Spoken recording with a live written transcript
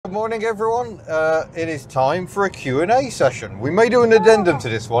Good morning, everyone. It is time for a Q&A session. We may do an addendum to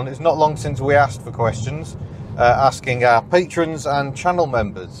this one. It's not long since we asked for questions, asking our patrons and channel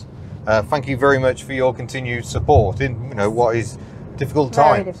members. Thank you very much for your continued support in what is difficult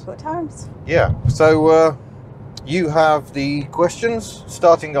times. Very difficult times. Yeah. So you have the questions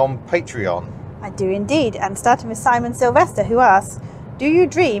starting on Patreon. I do indeed, and starting with Simon Sylvester, who asks, "Do you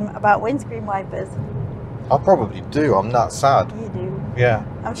dream about windscreen wipers?" I probably do. I'm that sad. You do. Yeah.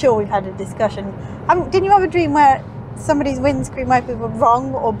 I'm sure we've had a discussion. Didn't you have a dream where somebody's windscreen wipers were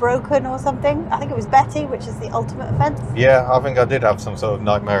wrong or broken or something? I think it was Betty, which is the ultimate offence. Yeah, I think I did have some sort of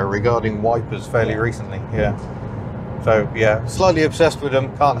nightmare regarding wipers fairly recently. Yeah. So yeah, slightly obsessed with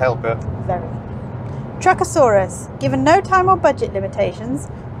them. Can't help it. Very. Truckosaurus, given no time or budget limitations,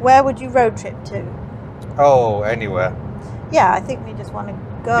 where would you road trip to? Oh, anywhere. Yeah, I think we just want to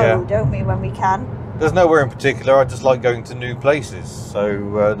go, don't we, when we can? There's nowhere in particular. I just like going to new places.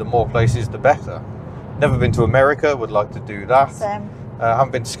 So the more places, the better. Never been to America. Would like to do that. Same.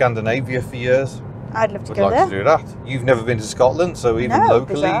 Haven't been to Scandinavia for years. I'd love to Would go like there. to do that. You've never been to Scotland, so even No,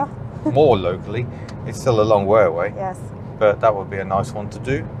 locally, bizarre. more locally, it's still a long way away. Yes. But that would be a nice one to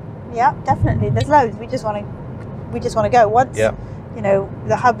do. Yeah, definitely. There's loads. We just want to go once. Yeah.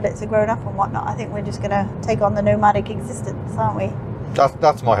 The HubNuts are grown up and whatnot. I think we're just going to take on the nomadic existence, aren't we?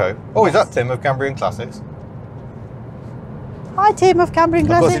 That's my hope. Oh, Yes. Is that Tim of Cambrian Classics? Hi, Tim of Cambrian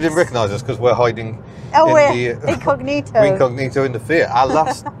Of Classics. course, he didn't recognise us because we're hiding we're in the incognito. incognito in the Fiat. Our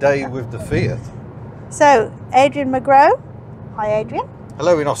last day with the Fiat. So, Adrian McGraw. Hi, Adrian.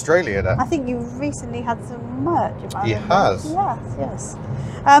 Hello in Australia there. I think you recently had some merch. If I He remember. has. Yes.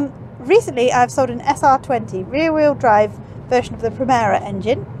 Recently, I've sold an SR20 rear-wheel drive version of the Primera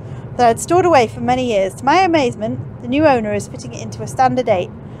engine that I'd stored away for many years. To my amazement, the new owner is fitting it into a standard 8.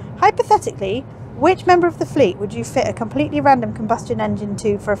 Hypothetically, which member of the fleet would you fit a completely random combustion engine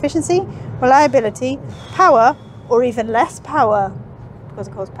to for efficiency, reliability, power, or even less power? Because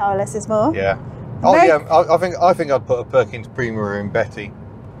of course, power less is more. Yeah. Oh yeah. I think I'd put a Perkins Premier in Betty.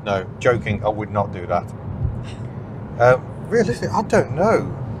 No, joking. I would not do that. Realistically, I don't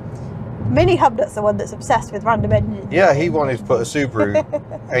know. Mini HubNut's the one that's obsessed with random engines. Yeah, he wanted to put a Subaru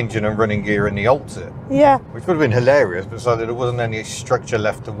engine and running gear in the Alta, Yeah. which would have been hilarious, but so that there wasn't any structure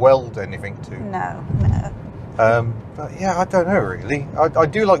left to weld anything to. No. But yeah, I don't know really. I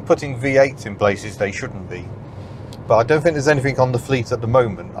do like putting V8s in places they shouldn't be, but I don't think there's anything on the fleet at the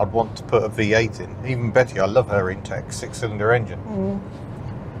moment I'd want to put a V8 in. Even Betty, I love her Intech 6-cylinder engine.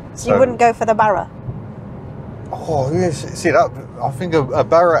 So you wouldn't go for the Barra? Oh yes, see that. I think a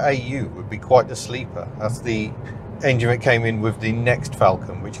Barra AU would be quite the sleeper. That's the engine that came in with the next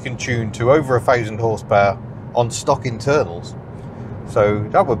Falcon, which can tune to over 1,000 horsepower on stock internals. So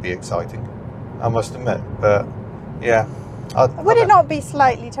that would be exciting, I must admit. But yeah, Would it not be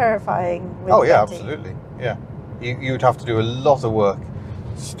slightly terrifying? With Oh yeah, Betty? absolutely. Yeah, you would have to do a lot of work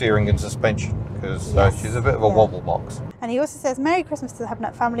steering and suspension because she's a bit of a wobble box. And he also says, "Merry Christmas to the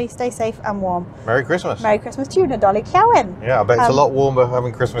HubNut family. Stay safe and warm." Merry Christmas. Merry Christmas to you, Nadali Cowan. Yeah, I bet it's a lot warmer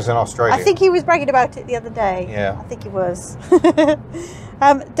having Christmas in Australia. I think he was bragging about it the other day. Yeah. I think he was.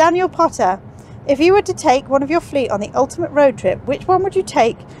 Daniel Potter, if you were to take one of your fleet on the ultimate road trip, which one would you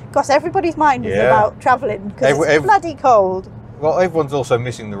take? Gosh, everybody's mind is about travelling because it's bloody cold. Well, everyone's also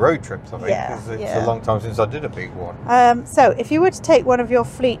missing the road trips, I think, Yeah, because it's a long time since I did a big one. So if you were to take one of your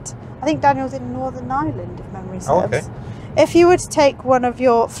fleet, I think Daniel's in Northern Ireland, if memory serves. Oh, okay. If you were to take one of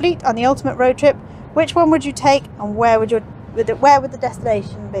your fleet on the ultimate road trip, which one would you take, and where would the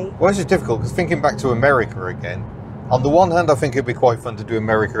destination be? Well, this is difficult because thinking back to America again, on the one hand, I think it'd be quite fun to do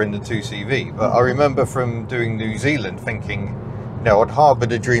America in the 2CV, but I remember from doing New Zealand thinking, I'd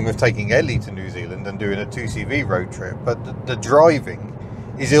harboured a dream of taking Ellie to New Zealand and doing a 2CV road trip, but the driving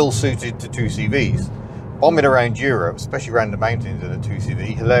is ill-suited to 2CVs. Bombing around Europe, especially around the mountains in a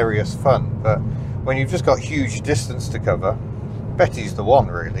 2CV, hilarious fun, but when you've just got huge distance to cover, Betty's the one,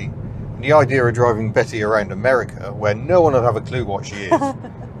 really. And the idea of driving Betty around America, where no one would have a clue what she is,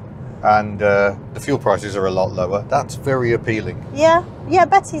 and the fuel prices are a lot lower, that's very appealing. Yeah,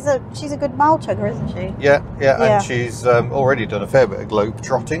 Betty's she's a good mile chugger, isn't she? Yeah, and she's already done a fair bit of globe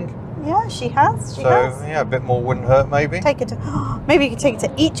trotting. Yeah, she has. Yeah, a bit more wouldn't hurt, maybe. Maybe you could take it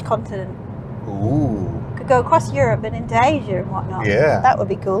to each continent. Ooh. Could go across Europe and into Asia and whatnot. Yeah. That would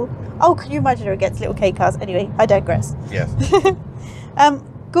be cool. Oh, could you imagine her against little K cars? Anyway, I digress. Yes.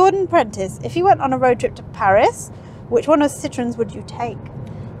 Gordon Prentice, if you went on a road trip to Paris, which one of the Citroens would you take?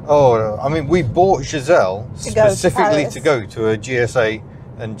 Oh, I mean, we bought Giselle specifically to to go to a GSA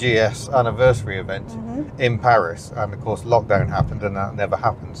and GS anniversary event in Paris, and of course lockdown happened and that never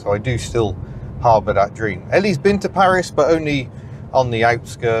happened, so I do still harbour that dream. Ellie's been to Paris, but only on the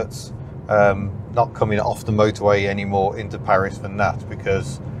outskirts, not coming off the motorway anymore into Paris than that,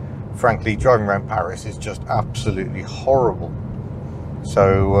 because frankly driving around Paris is just absolutely horrible.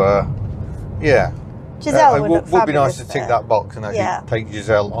 So yeah, Giselle it would be nice to tick that box and actually take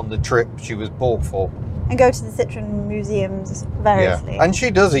Giselle on the trip she was bought for. And go to the Citroen museums variously. Yeah. And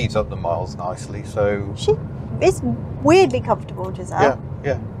she does eat up the miles nicely, so... She is weirdly comfortable, Giselle.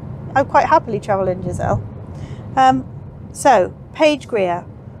 Yeah, yeah. I'd quite happily travel in Giselle. So, Paige Greer.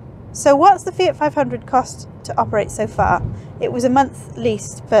 So what's the Fiat 500 cost to operate so far? It was a month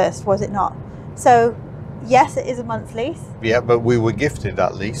lease first, was it not? So, yes, it is a month lease. Yeah, but we were gifted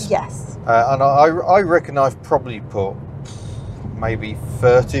that lease. Yes. And I reckon I've probably put maybe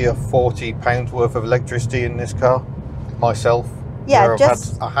 30 or 40 pounds worth of electricity in this car myself. Yeah,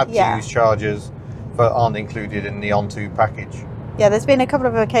 I had to use chargers that aren't included in the Onto package. Yeah, there's been a couple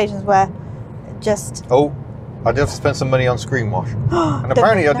of occasions where just... Oh, I did have to spend some money on screen wash. And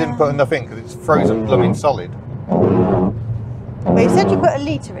apparently I didn't put enough in because it's frozen blooming solid. Well, you said you put a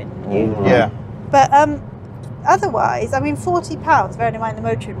litre in, didn't you? Yeah. But otherwise, I mean, £40, bearing in mind the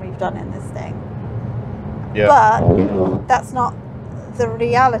motoring we've done in this thing. Yeah. But that's not the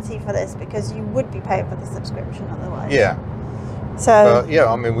reality for this, because you would be paying for the subscription otherwise. Yeah. So yeah,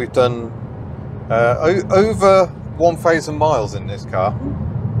 I mean, we've done over 1,000 miles in this car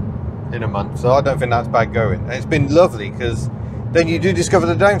in a month, so I don't think that's bad going. And it's been lovely, because then you do discover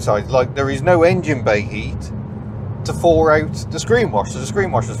the downsides, like there is no engine bay heat to thaw out the screen wash, so the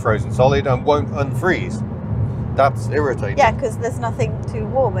screen wash is frozen solid and won't unfreeze. That's irritating. yeah, because there's nothing to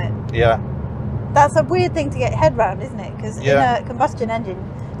warm it. Yeah. That's a weird thing to get your head around, isn't it? Because in a combustion engine,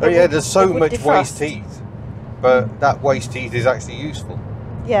 oh yeah, there's so much waste heat, but that waste heat is actually useful.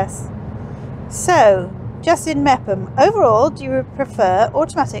 Yes. So, Justin Mepham, overall, do you prefer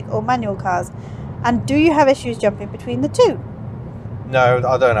automatic or manual cars? And do you have issues jumping between the two? No,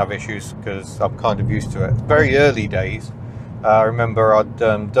 I don't have issues, because I'm kind of used to it. Very early days, I remember I'd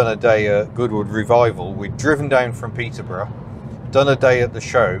done a day at Goodwood Revival. We'd driven down from Peterborough, done a day at the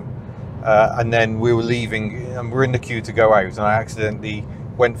show, and then we were leaving and we're in the queue to go out, and I accidentally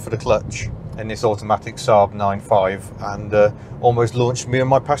went for the clutch in this automatic Saab 9.5 and almost launched me and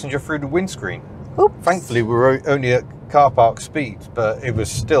my passenger through the windscreen. Oops. Thankfully we were only at car park speeds, but it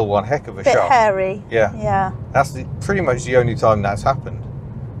was still one heck of a Bit shock. hairy. Yeah. That's pretty much the only time that's happened,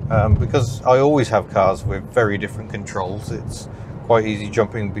 because I always have cars with very different controls. It's quite easy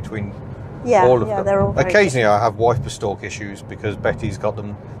jumping between all of them. They're all Occasionally I have wiper stalk issues because Betty's got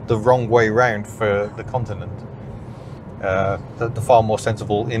them the wrong way round for the Continent. The far more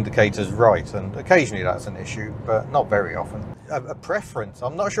sensible indicators right, and occasionally that's an issue, but not very often. A preference,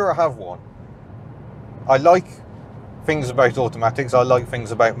 I'm not sure I have one. I like things about automatics, I like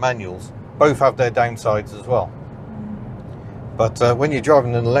things about manuals. Both have their downsides as well. But when you're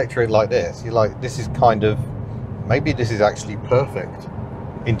driving an electric like this, you're like, this is kind of, maybe this is actually perfect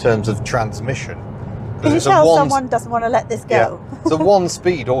in terms of transmission. Can you tell someone doesn't want to let this go? Yeah, it's a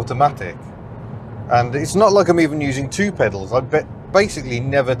one-speed automatic, and it's not like I'm even using two pedals. I basically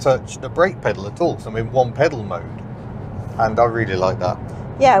never touch the brake pedal at all, so I'm in one pedal mode, and I really like that.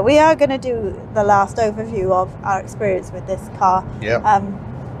 Yeah, we are going to do the last overview of our experience with this car. Yeah.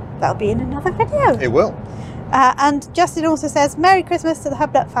 That'll be in another video. It will. And Justin also says, Merry Christmas to the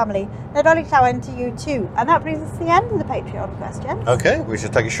HubNut family. Nodoli Llawen to you too. And that brings us to the end of the Patreon questions. Okay, we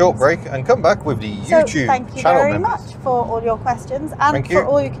should take a short break and come back with the YouTube thank you channel very members. much for all your questions and for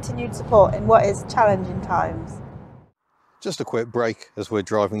all your continued support in what is challenging times. Just a quick break as we're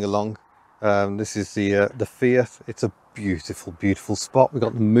driving along. This is the Fiat. It's a beautiful, beautiful spot. We've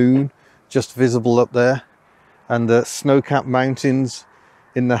got the moon just visible up there, and the snow-capped mountains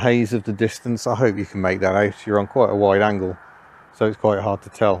in the haze of the distance. I hope you can make that out. You're on quite a wide angle, so it's quite hard to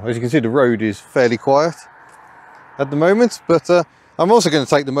tell. As you can see, the road is fairly quiet at the moment, but I'm also going to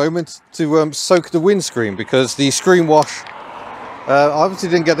take the moment to soak the windscreen, because the screen wash, I obviously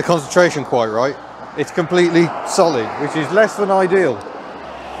didn't get the concentration quite right. It's completely solid, which is less than ideal.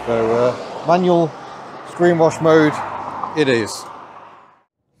 So manual screen wash mode it is.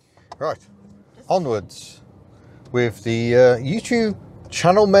 Right, onwards with the YouTube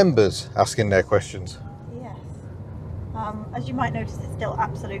channel members asking their questions. Yes. As you might notice, it's still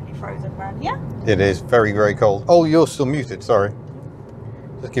absolutely frozen around here. It is very, very cold. Oh, you're still muted, sorry.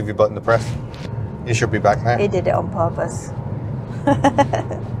 Just give your button to press. You should be back now. He did it on purpose.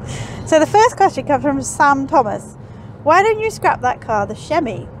 So the first question comes from Sam Thomas. Why don't you scrap that car, the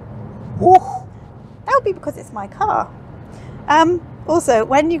Chemi? Woo. That would be because it's my car. Also,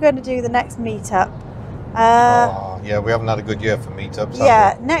 when are you going to do the next meetup? Yeah, we haven't had a good year for meetups.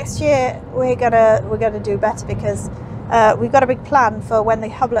 Yeah, next year we're gonna do better, because we've got a big plan for when the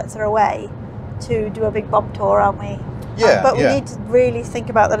HubNuts are away to do a big Bob tour, aren't we? Yeah, but we need to really think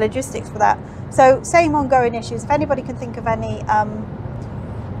about the logistics for that. So same ongoing issues. If anybody can think of any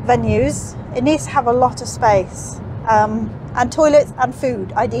venues, it needs to have a lot of space, and toilets and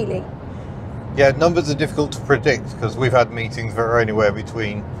food, ideally. Yeah, numbers are difficult to predict because we've had meetings that are anywhere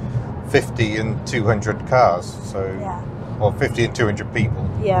between 50 and 200 cars. So, Yeah. or 50 and 200 people.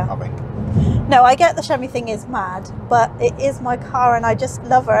 Yeah. I think. No, I get the Chevy thing is mad, but it is my car, and I just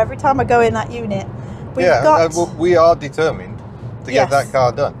love her every time I go in that unit. We are determined to get that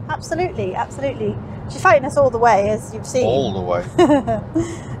car done. Absolutely, absolutely. She's fighting us all the way, as you've seen. All the way.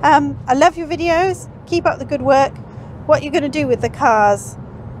 I love your videos. Keep up the good work. What are you going to do with the cars?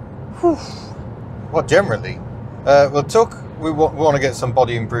 Whew. Well, generally, Tuck, we want to get some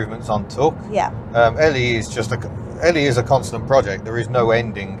body improvements on Tuck. Yeah. Ellie is a constant project. There is no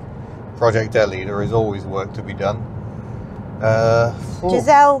ending Project Ellie. There is always work to be done.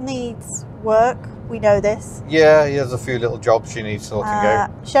 Giselle needs work. We know this. Yeah, he has a few little jobs she needs sorting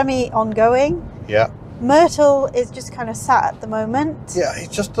out. Shemi ongoing. Yeah. Myrtle is just kind of sat at the moment. Yeah, it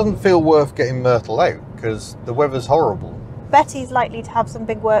just doesn't feel worth getting Myrtle out because the weather's horrible. Betty's likely to have some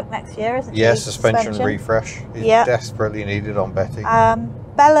big work next year, isn't she? Yeah, suspension refresh is desperately needed on Betty.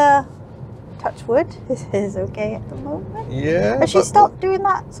 Bella, touch wood, is okay at the moment. Yeah. Has she stopped doing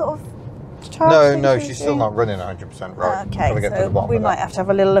that sort of charge? No, she's still not running 100% right. Okay, so we might have to have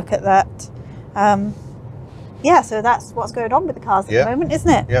a little look at that. Yeah, so that's what's going on with the cars at the moment, isn't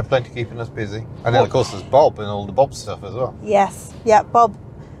it? Yeah, plenty keeping us busy. And then, of course, there's Bob and all the Bob stuff as well. Yes, yeah, Bob.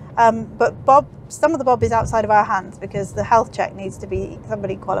 But Bob, some of the Bob is outside of our hands because the health check needs to be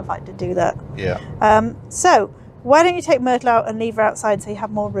somebody qualified to do that. Yeah. So, why don't you take Myrtle out and leave her outside so you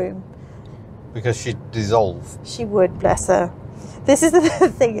have more room? Because she'd dissolve. She would, bless her. This is the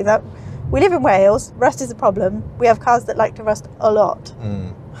thing, is that we live in Wales, rust is a problem. We have cars that like to rust a lot.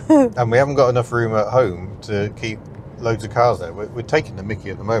 And we haven't got enough room at home to keep loads of cars there. We're taking the mickey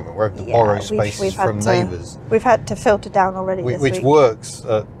at the moment. We're having to borrow spaces from neighbours. We've had to filter down already this which week. Works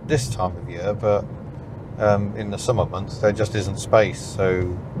at this time of year, but in the summer months there just isn't space.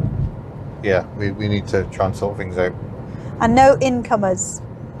 So yeah, we need to try and sort things out. And no incomers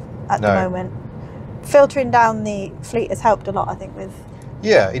at the moment. Filtering down the fleet has helped a lot, I think, with...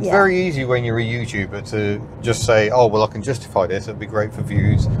 Yeah, it's very easy when you're a YouTuber to just say, oh, well, I can justify this, it'd be great for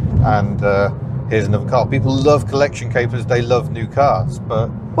views, and here's another car. People love collection capers, they love new cars, but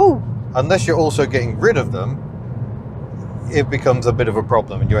unless you're also getting rid of them, it becomes a bit of a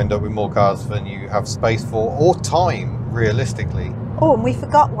problem, and you end up with more cars than you have space for, or time, realistically. Oh, and we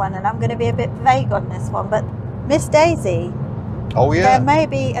forgot one, and I'm going to be a bit vague on this one, but Miss Daisy. Oh, yeah. There may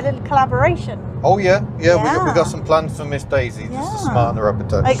be a little collaboration. Oh, yeah. Yeah, we got some plans for Miss Daisy, just to smarten her up a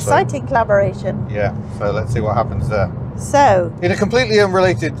touch. Exciting collaboration. Yeah, so let's see what happens there. So, in a completely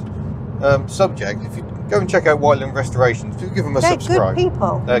unrelated subject, if you go and check out Whiteland Restorations, do give them a subscribe. Good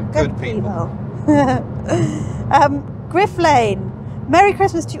people. They're good people. Griff Lane, Merry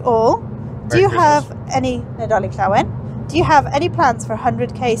Christmas to all. Do you have any... No, darling Llawen. Do you have any plans for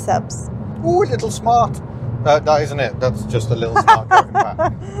 100k subs? Oh, a little smart. That isn't it. That's just a little smart driving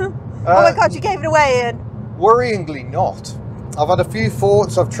back. Oh my God, you gave it away, Ian. Worryingly not. I've had a few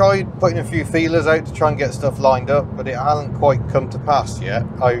thoughts. I've tried putting a few feelers out to try and get stuff lined up, but it hasn't quite come to pass yet.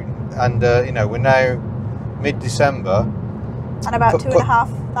 You know, we're now mid-December. And about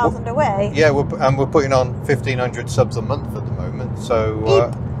 2,500 away. Yeah, we're putting on 1,500 subs a month at the moment,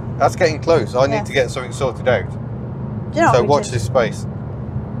 so that's getting close. I need to get something sorted out. Do you know so watch this space.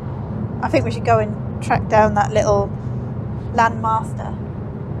 I think we should go and track down that little Landmaster.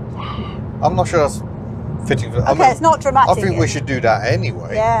 I'm not sure that's fitting for... Okay, it's not dramatic. I think we should do that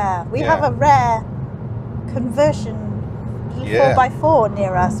anyway. Yeah, we have a rare conversion 4x4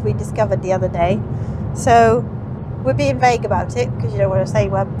 near us we discovered the other day. So we're being vague about it because you don't want to say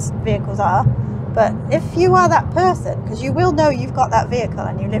where vehicles are. But if you are that person, because you will know you've got that vehicle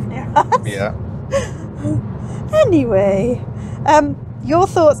and you live near us. Yeah. Anyway, your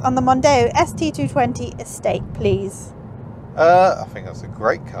thoughts on the Mondeo ST220 Estate, please. I think that's a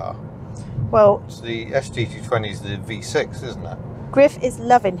great car. Well, it's the ST220 is the V6, isn't it? Griff is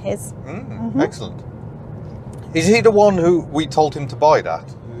loving his. Excellent. Is he the one who we told him to buy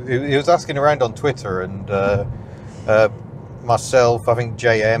that? He was asking around on Twitter, and myself, I think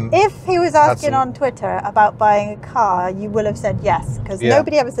JM. If he was asking on Twitter about buying a car, you will have said yes, because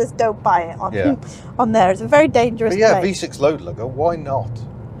nobody ever says don't buy it on there. It's a very dangerous place. V6 load lugger, why not?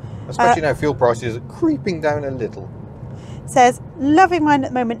 Especially now fuel prices are creeping down a little. Says, loving mine at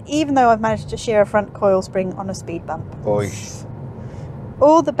the moment, even though I've managed to shear a front coil spring on a speed bump. Oy.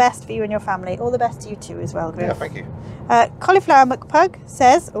 All the best for you and your family. All the best to you too as well, Griff. Yeah, thank you. Cauliflower McPug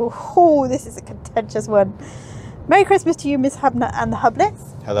says, oh, this is a contentious one. Merry Christmas to you, Miss HubNut and the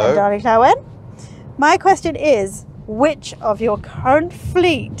Hublets. Hello. And darling Shawen. My question is, which of your current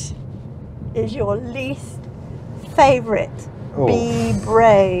fleet is your least favourite? Ooh. Be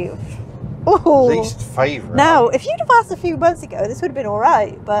brave. Ooh. Least favourite? Now, if you'd have asked a few months ago, this would have been all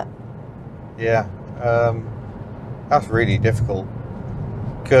right, but... Yeah, that's really difficult.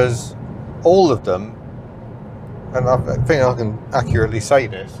 Because all of them, and I think I can accurately say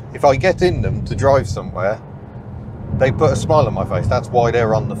this, if I get in them to drive somewhere, they put a smile on my face. That's why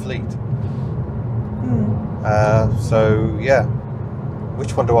they're on the fleet. So, yeah.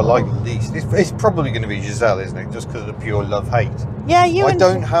 Which one do I like least? It's probably going to be Giselle, isn't it? Just because of the pure love-hate. Yeah, you I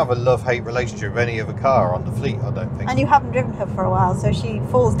don't have a love-hate relationship with any other car on the fleet, I don't think. And you haven't driven her for a while, so she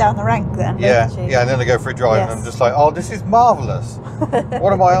falls down the rank then, yeah, doesn't she? Yeah, and then I go for a drive and I'm just like, oh, this is marvellous.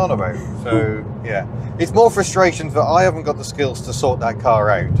 What am I on about? So, yeah. It's more frustrations that I haven't got the skills to sort that car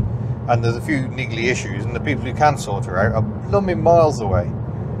out. And there's a few niggly issues, and the people who can sort her out are blooming miles away.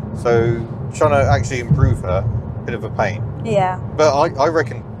 So, trying to actually improve her, bit of a pain. Yeah. But I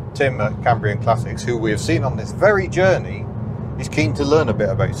reckon Tim at Cambrian Classics, who we have seen on this very journey, is keen to learn a bit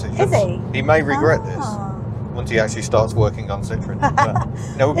about Citroens. Is he? He may regret this once he actually starts working on Citroens.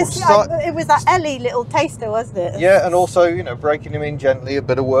 It was that Ellie little taster, wasn't it? Yeah, and also, you know, breaking him in gently, a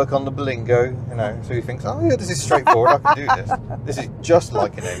bit of work on the Blingo, you know, so he thinks, oh yeah, this is straightforward, I can do this. This is just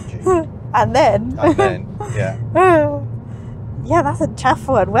like an MG. And then, yeah. Yeah, that's a tough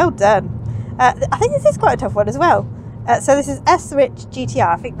one. Well done. I think this is quite a tough one as well. So this is S Rich GTR.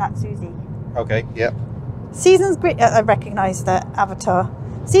 I think that's Susie. Okay, yeah. Season's I recognise the avatar.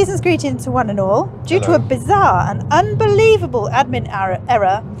 Season's greetings to one and all. Due to a bizarre and unbelievable admin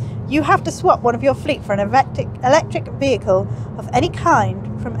error, you have to swap one of your fleet for an electric vehicle of any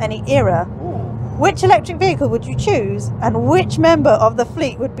kind from any era. Ooh. Which electric vehicle would you choose, and which member of the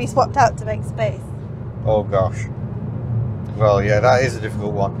fleet would be swapped out to make space? Oh gosh. Well, yeah, that is a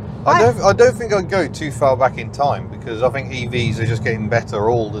difficult one. I don't think I'd go too far back in time, because I think EVs are just getting better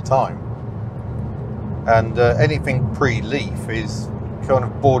all the time. And anything pre-Leaf is kind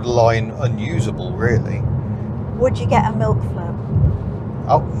of borderline unusable, really. Would you get a milk float?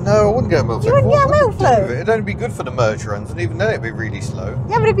 Oh, no, I wouldn't get a milk float. You wouldn't get a milk float? It'd only be good for the merge runs, and even then it'd be really slow.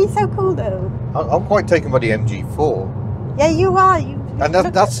 Yeah, but it'd be so cool though. I'm quite taken by the MG4. Yeah, you are. And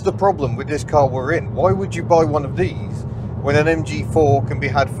that's the problem with this car we're in. Why would you buy one of these when an MG4 can be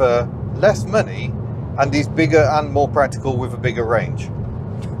had for less money and is bigger and more practical with a bigger range?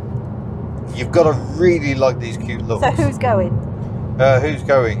 You've got to really like these cute looks. So who's going? Who's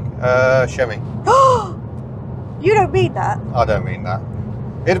going? Shemmy. You don't mean that? I don't mean that.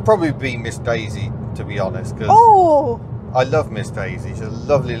 It'd probably be Miss Daisy, to be honest, because I love Miss Daisy. She's a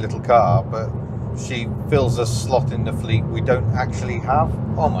lovely little car, but she fills a slot in the fleet we don't actually have.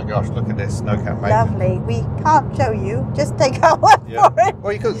 Oh my gosh, look at this snowcat mountain. Lovely. We can't show you. Just take our word for it.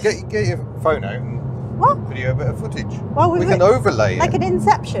 Well, you could get your phone out and video a bit of footage. Well, we can overlay like it. an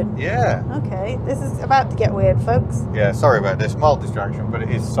Inception. Yeah. Okay, this is about to get weird, folks. Yeah, sorry about this. Mild distraction, but it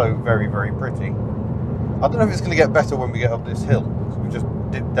is so very, very pretty. I don't know if it's going to get better when we get up this hill. So we just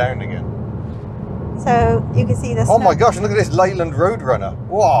dip down again. So you can see the snow. Oh my gosh, look at this Leyland Roadrunner.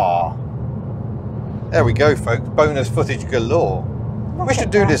 Wow. There we go, folks. Bonus footage galore. We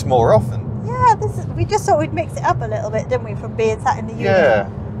should do this more often. Yeah, we just thought we'd mix it up a little bit, didn't we, from being sat in the unit. Yeah.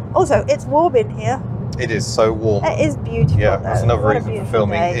 Also, it's warm in here. It is so warm. It is beautiful. Yeah, that's another reason for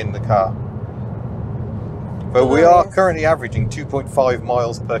filming in the car. But we are currently averaging 2.5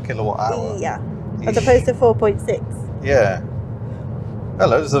 miles per kilowatt hour. Yeah, as opposed to 4.6. Yeah.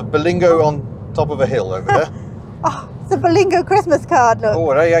 Hello, there's a Berlingo on top of a hill over there. Oh, it's a Berlingo Christmas card, look. Oh,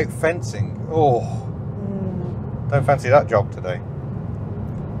 are they out fencing? Oh. Don't fancy that job today.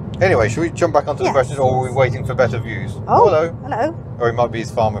 Anyway, should we jump back onto the questions, or are we waiting for better views? Oh, hello. Hello. Or it might be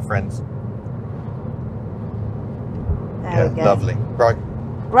his farmer friends. There we go. Lovely. Right.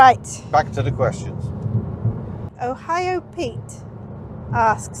 Right. Back to the questions. Ohio Pete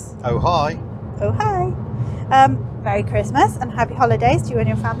asks. Oh, hi. Oh, hi. Merry Christmas and happy holidays to you and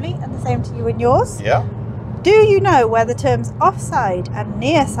your family, and the same to you and yours. Yeah. Do you know where the terms offside and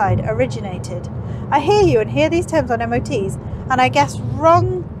near side originated? I hear you and hear these terms on MOTs, and I guessed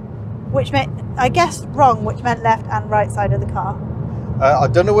wrong, which meant left and right side of the car. I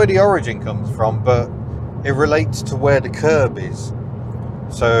don't know where the origin comes from, but it relates to where the curb is.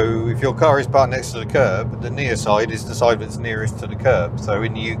 So if your car is parked next to the curb, the near side is the side that's nearest to the curb. So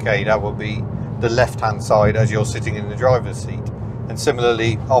in the UK, that will be the left-hand side as you're sitting in the driver's seat. And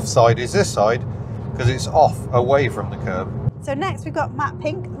similarly, offside is this side, because it's off, away from the curb. So next we've got Matt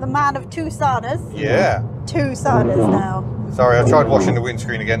Pink, the man of two saunas. Yeah. Two saunas now. Sorry, I tried washing the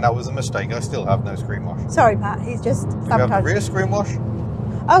windscreen again. That was a mistake. I still have no screen wash. Sorry, Matt. He's just Do we have the sabotaged. rear screen wash?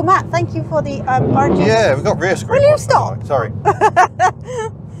 Oh, Matt, thank you for the orangina. Yeah, we've got rear screen Will you wash. stop? Sorry.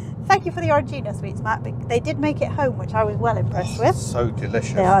 Thank you for the orangina sweets, Matt. They did make it home, which I was well impressed with. So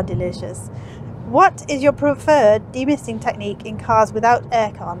delicious. They are delicious. What is your preferred demisting technique in cars without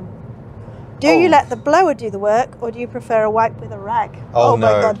aircon? Do you let the blower do the work, or do you prefer a wipe with a rag? Oh,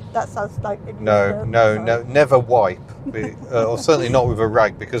 my no. God, that sounds like... No, never wipe. Or certainly not with a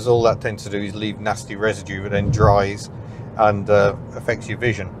rag, because all that tends to do is leave nasty residue that then dries and affects your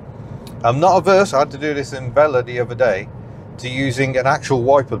vision. I'm not averse, I had to do this in Bella the other day, to using an actual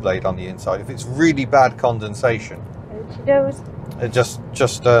wiper blade on the inside. If it's really bad condensation, She knows. just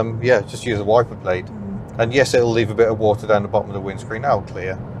use a wiper blade. And yes, it'll leave a bit of water down the bottom of the windscreen. That'll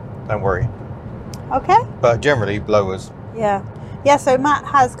clear, don't worry. Okay. But generally, blowers. Yeah. Yeah, so Matt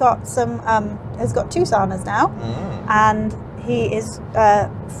has got some, has got two saunas now, and he is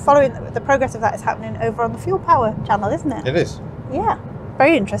following, the progress of that is happening over on the Fuel Power channel, isn't it? It is. Yeah.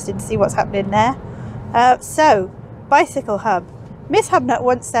 Very interested to see what's happening there. So, Bicycle Hub. Miss HubNut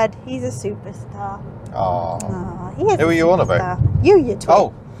once said he's a superstar. Oh. He is. Who are you on about? You twit.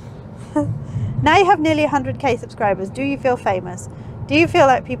 Oh. Now you have nearly 100k subscribers. Do you feel famous? Do you feel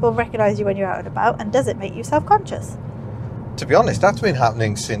like people recognise you when you're out and about? And does it make you self-conscious? To be honest, that's been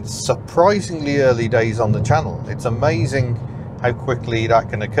happening since surprisingly early days on the channel. It's amazing how quickly that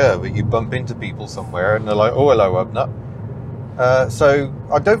can occur, that you bump into people somewhere and they're like, oh, hello, HubNut. So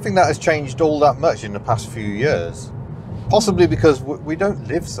I don't think that has changed all that much in the past few years. Possibly because we don't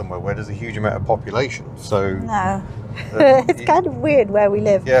live somewhere where there's a huge amount of population. So no. It's kind of weird where we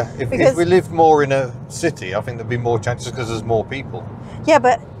live. Yeah, if we lived more in a city, I think there'd be more chances because there's more people. Yeah,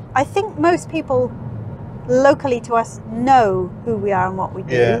 but I think most people locally to us know who we are and what we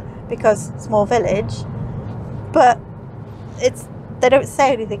do because small village, but they don't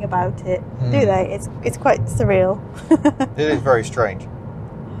say anything about it, do they? It's quite surreal. It is very strange.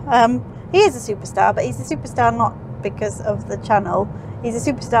 He is a superstar, but he's a superstar not because of the channel. He's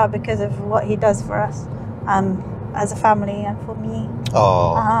a superstar because of what he does for us as a family and for me.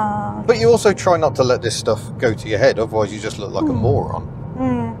 Oh. But you also try not to let this stuff go to your head, otherwise you just look like a moron.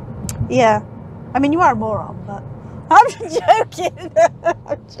 Yeah. I mean, you are a moron, but I'm joking.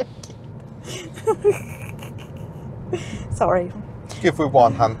 I'm joking. Sorry. Give with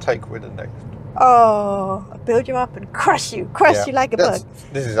one hand, take with the next. Oh, I'll build you up and crush you you like a bug.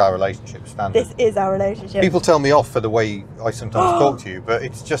 This is our relationship standard. This is our relationship. People tell me off for the way I sometimes talk to you, but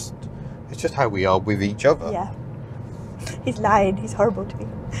it's just how we are with each other. Yeah. He's lying. He's horrible to me.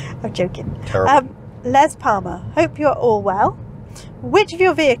 I'm joking. Terrible. Les Palmer, hope you're all well. Which of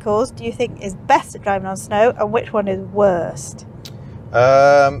your vehicles do you think is best at driving on snow, and which one is worst?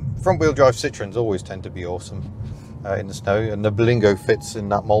 Front-wheel drive Citroens always tend to be awesome in the snow, and the Berlingo fits in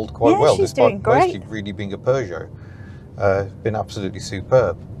that mould quite well, she's doing despite great. mostly really being a Peugeot. Been absolutely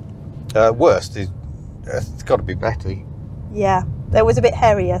superb. Worst is it's got to be Betty. Yeah, that was a bit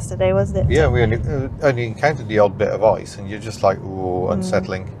hairy yesterday, wasn't it? Yeah, we only encountered the odd bit of ice, and you're just like, ooh,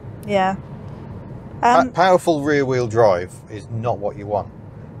 unsettling. Yeah. Powerful rear-wheel drive is not what you want.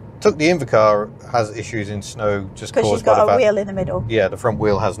 The Invacar has issues in snow just because she's caused by got the a fact, wheel in the middle. yeah, the front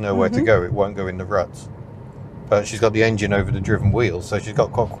wheel has nowhere to go. It won't go in the ruts. But she's got the engine over the driven wheels, so she's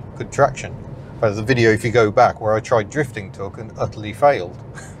got quite good traction. There's a video, if you go back, where I tried drifting took and utterly failed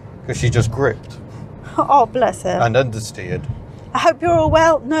because she just gripped Oh, bless her. and understeered. I hope you're all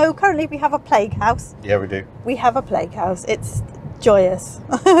well. No, currently we have a plague house. Yeah, we do. We have a plague house. It's joyous.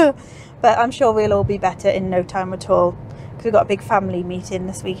 But I'm sure we'll all be better in no time at all, because we've got a big family meeting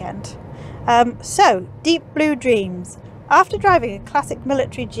this weekend. So, Deep Blue Dreams. After driving a classic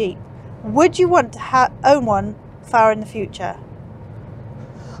military Jeep, would you want to own one far in the future?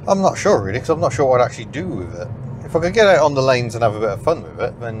 I'm not sure really, because I'm not sure what I'd actually do with it. If I could get out on the lanes and have a bit of fun with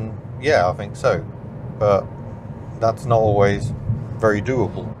it, then yeah, I think so. But that's not always very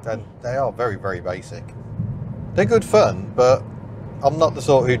doable. And they are very, very basic. They're good fun, but I'm not the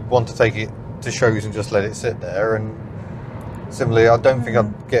sort who'd want to take it to shows and just let it sit there. And similarly, I don't think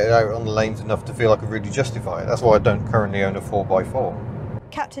I'd get it out on the lanes enough to feel I could really justify it. That's why I don't currently own a 4x4.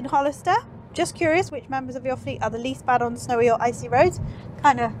 Captain Hollister, just curious, which members of your fleet are the least bad on snowy or icy roads?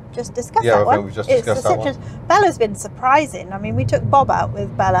 Kind of just discussed that one. Yeah, I think we just discussed that one. Bella's been surprising. I mean, we took Bob out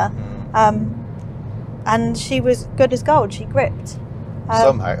with Bella, and she was good as gold. She gripped.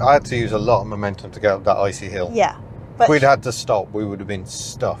 Somehow, I had to use a lot of momentum to get up that icy hill. Yeah. If we'd had to stop, we would have been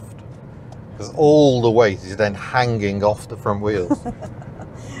stuffed. Because all the weight is then hanging off the front wheels.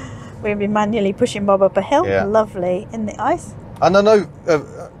 We've been manually pushing Bob up a hill. Yeah. Lovely in the ice. And I know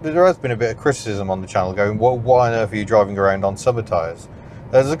there has been a bit of criticism on the channel going, well, why on earth are you driving around on summer tyres?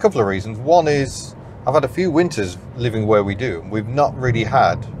 There's a couple of reasons. One is I've had a few winters living where we do, and we've not really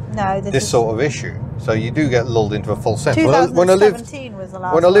had this sort of issue. So you do get lulled into a full sense. 2017 was the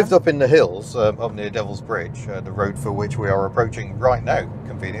last When I lived one. up in the hills, up near Devil's Bridge, the road for which we are approaching right now,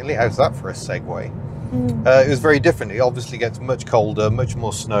 conveniently. How's that for a segue? It was very different. It obviously gets much colder, much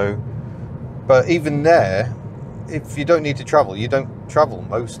more snow. But even there, if you don't need to travel, you don't travel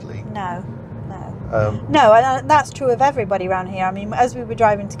mostly. No. No, and that's true of everybody around here. I mean, as we were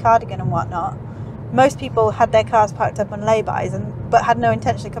driving to Cardigan and whatnot, most people had their cars parked up on laybys, but had no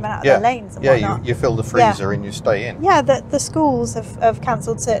intention of coming out of their lanes and whatnot. You fill the freezer and you stay in. Yeah, the schools have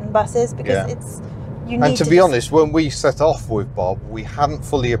cancelled certain buses because it's... And to be honest, when we set off with Bob, we hadn't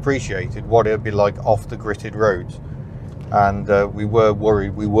fully appreciated what it would be like off the gritted roads. And we were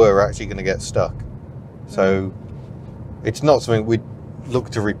worried we were actually going to get stuck. So it's not something we'd look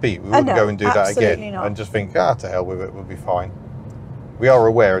to repeat. We wouldn't go and do that again and just think, to hell with it, we'll be fine. We are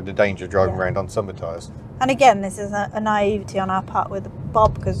aware of the danger of driving around on summer tyres. And again, this is a naivety on our part with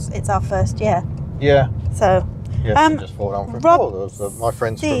Bob because it's our first year. Yeah. So, she just thought on for a call. Those my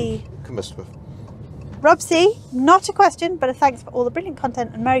friends from Cumbersmith. Rob C, not a question, but a thanks for all the brilliant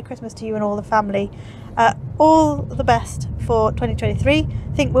content and Merry Christmas to you and all the family. All the best for 2023.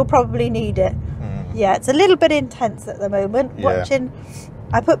 Think we'll probably need it. Yeah, it's a little bit intense at the moment. Watching,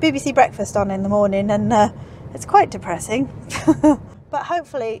 I put BBC Breakfast on in the morning and it's quite depressing. But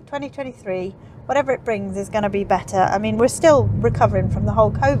hopefully 2023, whatever it brings, is going to be better. I mean, we're still recovering from the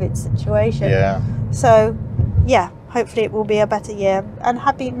whole COVID situation. Yeah. So, yeah, hopefully it will be a better year. And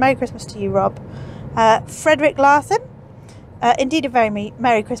Merry Christmas to you, Rob. Frederick Larson, indeed a very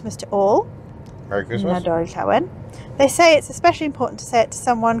Merry Christmas to all. Merry Christmas. They say it's especially important to say it to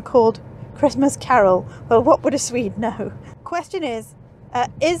someone called Christmas Carol. Well, what would a Swede know? Question is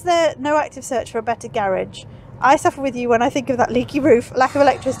there no active search for a better garage? I suffer with you when I think of that leaky roof, lack of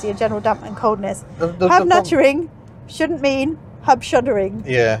electricity and general damp and coldness. Hub-nuttering shouldn't mean hub-shuddering.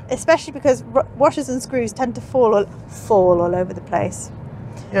 Yeah. Especially because washers and screws tend to fall all over the place.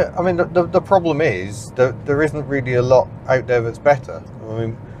 Yeah, I mean, the problem is that there isn't really a lot out there that's better. I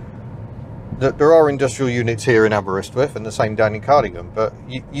mean, there are industrial units here in Aberystwyth and the same down in Cardigan, but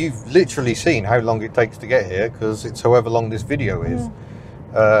you've literally seen how long it takes to get here because it's however long this video is.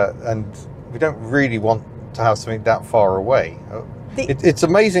 And we don't really want to have something that far away. It's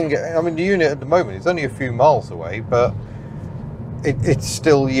amazing. I mean, the unit at the moment is only a few miles away, but it's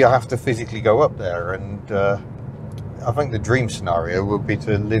still, you have to physically go up there. And I think the dream scenario would be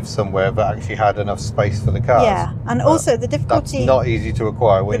to live somewhere that actually had enough space for the cars. Yeah, and also the difficulty... That's not easy to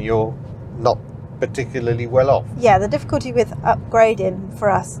acquire when you're not particularly well off. Yeah, the difficulty with upgrading for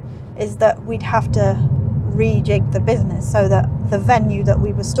us is that we'd have to rejig the business so that the venue that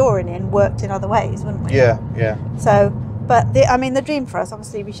we were storing in worked in other ways, wouldn't we? Yeah, yeah. So, but the dream for us,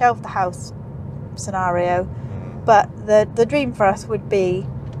 obviously we shelved the house scenario, but the dream for us would be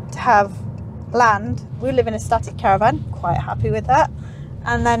to have land. We live in a static caravan, quite happy with that,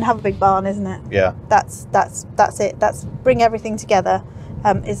 and then have a big barn, isn't it? Yeah. That's it. That's bring everything together.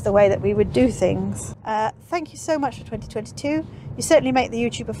 Is the way that we would do things. Thank you so much for 2022. You certainly make the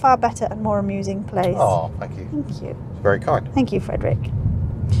YouTube a far better and more amusing place. Oh, thank you. Thank you. It's very kind. Thank you, Frederick.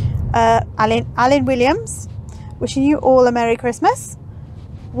 Alan Williams, wishing you all a Merry Christmas.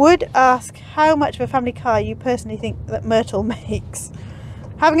 Would ask how much of a family car you personally think that Myrtle makes.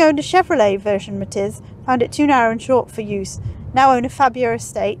 Having owned a Chevrolet version Matiz, found it too narrow and short for use. Now own a Fabia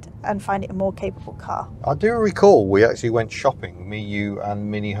Estate and find it a more capable car. I do recall we actually went shopping, me, you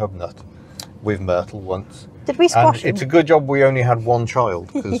and Mini HubNut, with Myrtle once. Did we squash him? It's a good job we only had one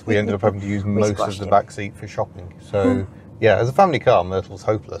child because we ended up having to use most of the back seat for shopping. So yeah, as a family car, Myrtle's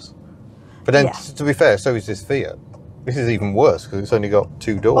hopeless. But then to be fair, so is this Fiat. This is even worse because it's only got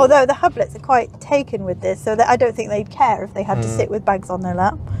 2 doors. Although the HubNuts are quite taken with this, so that I don't think they'd care if they had to sit with bags on their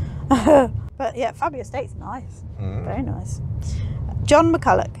lap. But yeah, Fabia Estate's nice. Very nice. John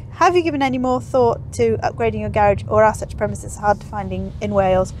McCulloch, have you given any more thought to upgrading your garage, or are such premises hard to find in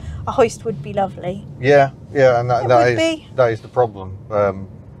Wales? A hoist would be lovely. Yeah, and that is the problem.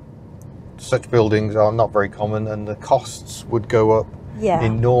 Such buildings are not very common, and the costs would go up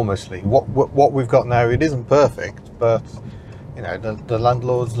enormously. What we've got now, it isn't perfect, but you know the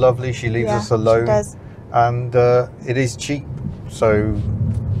landlord's lovely. She leaves us alone, she does. And it is cheap. So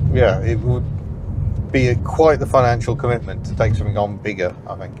yeah, it would be quite the financial commitment to take something on bigger,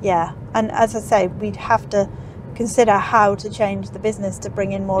 I think. Yeah, and as I say, we'd have to consider how to change the business to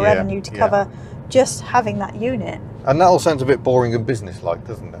bring in more revenue to cover just having that unit. And that all sounds a bit boring and business-like,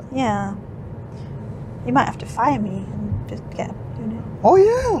 doesn't it? Yeah. You might have to fire me and just get a unit. Oh,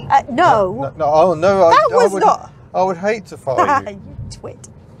 yeah. No. Oh, no. I would hate to fire you. You twit.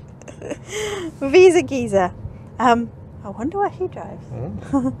 Visa Geezer. I wonder what he drives.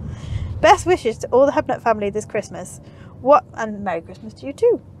 Best wishes to all the HubNut family this Christmas. And Merry Christmas to you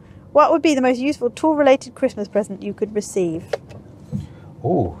too. What would be the most useful tool-related Christmas present you could receive?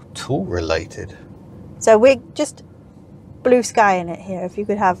 Oh, tool-related. So we're just blue sky in it here. If you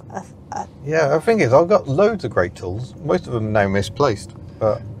could have a... Yeah, the thing is, I've got loads of great tools. Most of them now misplaced.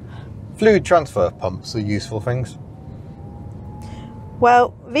 But fluid transfer pumps are useful things.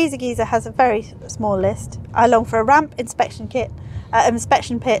 Well, Visa Geezer has a very small list. I long for a ramp, inspection kit,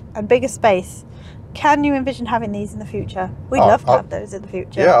 inspection pit, and bigger space. Can you envision having these in the future? We'd love to have those in the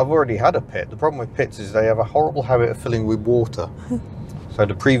future. Yeah, I've already had a pit. The problem with pits is they have a horrible habit of filling with water. So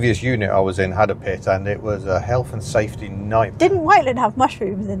the previous unit I was in had a pit, and it was a health and safety nightmare. Didn't Whiteland have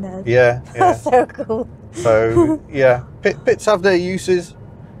mushrooms in there? Yeah. That's so cool. So, yeah, pits have their uses.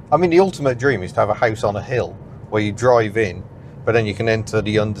 I mean, the ultimate dream is to have a house on a hill where you drive in, but then you can enter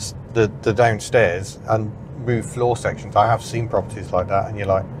the downstairs and move floor sections. I have seen properties like that, and you're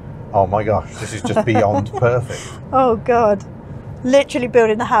like, oh my gosh, this is just beyond perfect. Oh God. Literally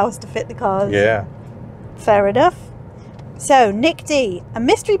building the house to fit the cars. Yeah. Fair enough. So, Nick D, a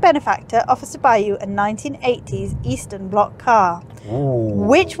mystery benefactor offers to buy you a 1980s Eastern Bloc car. Ooh.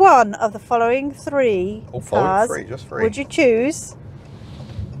 Which one of the following three cars just three. would you choose?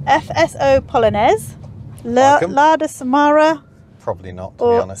 FSO Polonaise, Lada Samara, probably not, to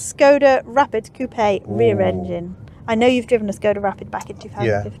or be honest. Skoda Rapid Coupe rear engine? I know you've driven a Skoda Rapid back in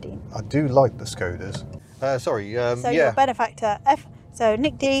 2015. Yeah, I do like the Skodas. So your benefactor, so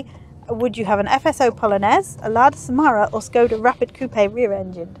Nick D, would you have an FSO Polonaise, a Lada Samara, or Skoda Rapid Coupe rear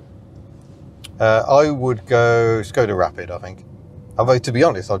engine? I would go Skoda Rapid, I think. Although, to be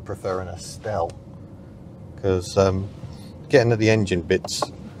honest, I'd prefer an Estelle. Because getting at the engine bits,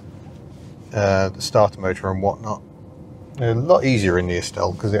 the starter motor and whatnot, a lot easier in the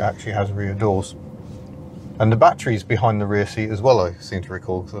Estelle because it actually has rear doors. And the battery's behind the rear seat as well, I seem to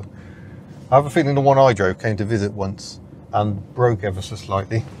recall. So I have a feeling the one I drove came to visit once and broke ever so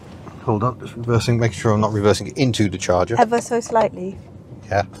slightly. Hold on, just reversing, making sure I'm not reversing it into the charger. Ever so slightly.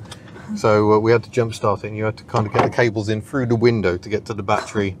 Yeah. So we had to jump start it, and you had to kind of get the cables in through the window to get to the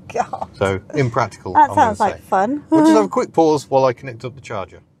battery. God. So impractical. That sounds like fun. We'll just have a quick pause while I connect up the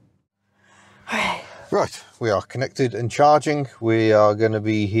charger. Right, we are connected and charging. We are going to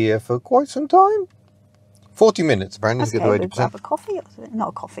be here for quite some time. 40 minutes, apparently, to get to 80%. We'll grab a coffee. Not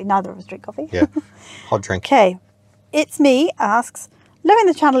a coffee, neither of us drink coffee. Yeah, hot drink. Okay, It's Me asks, loving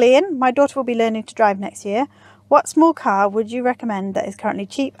the channel, Ian. My daughter will be learning to drive next year. What small car would you recommend that is currently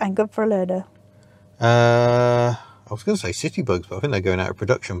cheap and good for a learner? I was going to say City Bugs, but I think they're going out of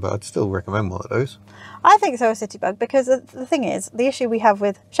production, but I'd still recommend one of those. I think so, a City Bug, because the thing is, the issue we have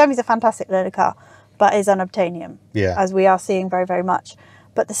with Chevy's a fantastic learner car, but is unobtainium, as we are seeing very, very much.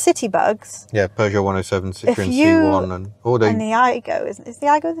 But the City Bugs... Yeah, Peugeot 107, Citroen C1, and... And the Igo, is the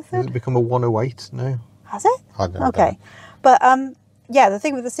Igo the third? Has it become a 108 now? Has it? I don't know. Okay. But, yeah, the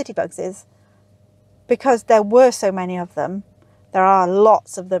thing with the City Bugs is, because there were so many of them, there are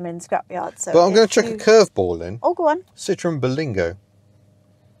lots of them in scrapyards. So but I'm going to chuck a curveball in. Oh, go on. Citroen Berlingo.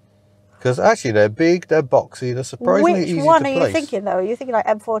 Because actually they're big, they're boxy, they're surprisingly easy to place. Which one are you thinking, though? Are you thinking like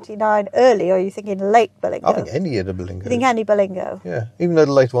M49 early, or are you thinking late Berlingo? I think any of the Berlingos. You think any Berlingo? Yeah. Even though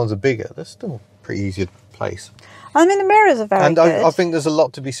the later ones are bigger, they're still pretty easy to place. I mean, the mirrors are very good. And I think there's a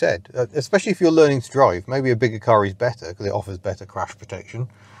lot to be said, especially if you're learning to drive. Maybe a bigger car is better because it offers better crash protection.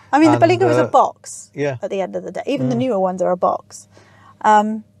 I mean, the Berlingo is a box at the end of the day. Even the newer ones are a box.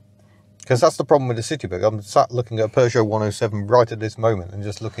 Because that's the problem with the City Bug. I'm sat looking at a Peugeot 107 right at this moment and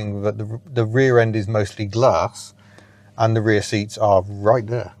just looking at the rear end is mostly glass and the rear seats are right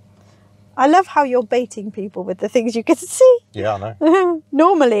there. I love how you're baiting people with the things you can see. Yeah, I know.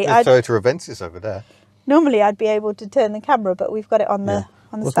 Normally, There's Toyota Avensis over there. Normally, I'd be able to turn the camera, but we've got it on the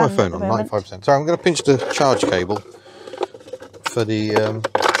stand. What's my phone on? 95%. Sorry, I'm going to pinch the charge cable for the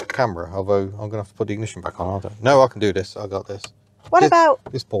camera, although I'm going to have to put the ignition back on, aren't I? No, I can do this. I got this. What about...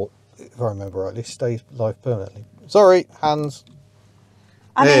 This port, if I remember rightly, stays live permanently. Sorry, hands.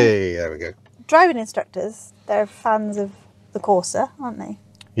 Hey, there we go. Driving instructors, they're fans of the Corsa, aren't they?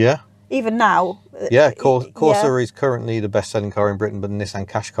 Yeah. Even now. Yeah, Corsa is currently the best-selling car in Britain, but the Nissan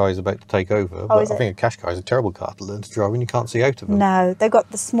Qashqai is about to take over. But I think a Qashqai is a terrible car to learn to drive when you can't see out of them. No, they've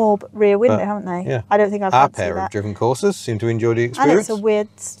got the small rear window, haven't they? Yeah. I don't think I've Our pair of driven Corsas seem to enjoy the experience. And it's a weird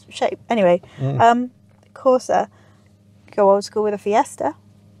shape. Anyway, Corsa, go old school with a Fiesta.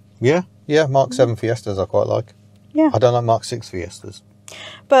 Yeah, Mark 7 Fiestas I quite like. Yeah. I don't like Mark 6 Fiestas.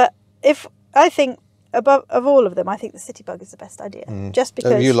 But if I think of all of them, I think the City Bug is the best idea. Just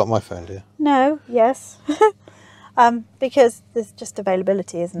because... Oh, you like my phone, do you? No, yes. Because there's just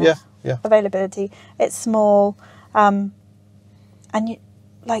availability, isn't it? Yeah. Availability. It's small. And you,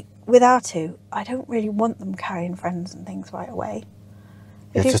 like with R2, I don't really want them carrying friends and things right away.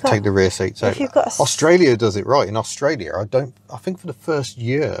 Yeah, just take the rear seats out. Australia does it right. In Australia, I think for the first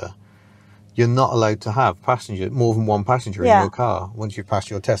year, you're not allowed to have more than one passenger in your car once you've passed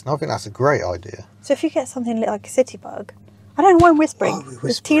your test. And I think that's a great idea. So if you get something like a City Bug, I don't know why I'm whispering.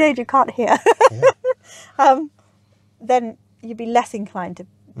 This teenager can't hear. Then you'd be less inclined to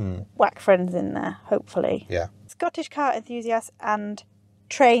whack friends in there, hopefully. Yeah. Scottish car enthusiast and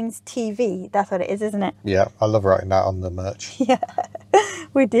trains TV. That's what it is, isn't it? Yeah, I love writing that on the merch. Yeah,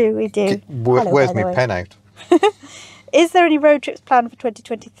 we do. Where's my pen out? Is there any road trips planned for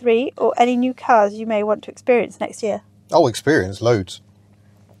 2023 or any new cars you may want to experience next year? Oh, experience, loads.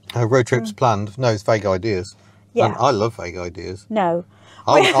 Road trips planned. No, it's vague ideas. Yeah. And I love vague ideas. No.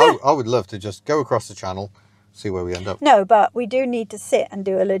 I would love to just go across the channel, see where we end up. No, but we do need to sit and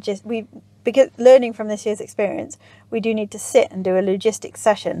do because learning from this year's experience, we do need to sit and do a logistics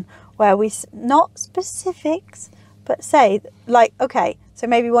session where we, not specifics, but say, like, okay, so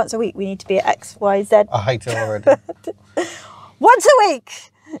maybe once a week we need to be at XYZ. I hate it already. Once a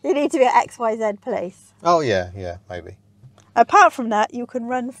week you need to be at XYZ place. Oh, yeah, maybe. Apart from that, you can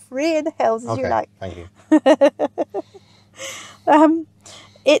run free in the hills as you like. Thank you.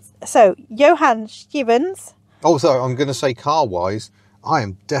 So Johan Stevens. Oh, sorry, I'm going to say car-wise, I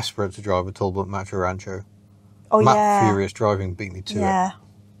am desperate to drive a Talbot Macho Rancho. Oh, Matt Furious driving beat me to it. Yeah.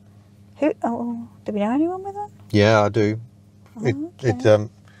 Do we know anyone with one? Yeah, I do. Okay.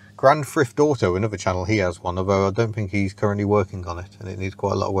 Grand Thrift Auto, another channel, he has one, although I don't think he's currently working on it, and it needs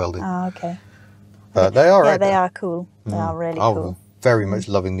quite a lot of welding. Oh, okay. But they are they are cool. They are really cool. Very much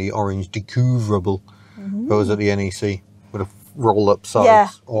loving the orange Découvrable. I was at the NEC with a roll-up sides.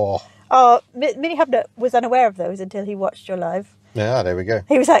 Yeah. Oh, Mr HubNut was unaware of those until he watched your live. Yeah, there we go.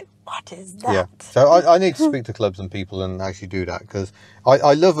 He was like, what is that? Yeah. So I need to speak to clubs and people and actually do that, because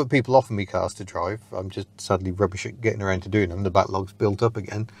I love that people offer me cars to drive. I'm just sadly rubbish at getting around to doing them. The backlog's built up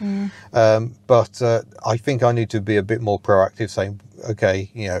again. But I think I need to be a bit more proactive, saying, okay,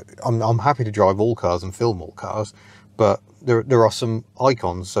 I'm happy to drive all cars and film all cars, but there are some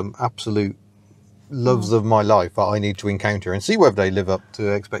icons, some absolute loves of my life that I need to encounter and see whether they live up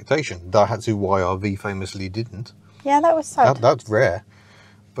to expectation. Daihatsu YRV famously didn't. Yeah, that was sad. That's rare.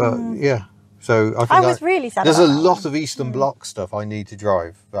 But yeah, so I think I was really sad. There's a lot of Eastern Bloc stuff I need to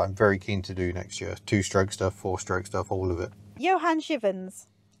drive that I'm very keen to do next year. 2-stroke stuff, 4-stroke stuff, all of it. Johan Stevens.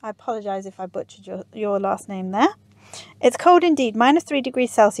 I apologise if I butchered your last name there. It's cold indeed, -3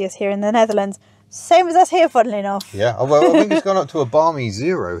 degrees Celsius here in the Netherlands. Same as us here, funnily enough. Yeah, well, I think it's gone up to a balmy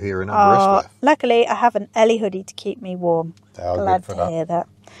 0 here in Aberystwyth. Luckily, I have an Ellie hoodie to keep me warm. Glad to hear that.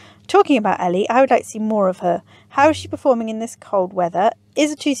 Talking about Ellie, I would like to see more of her. How is she performing in this cold weather?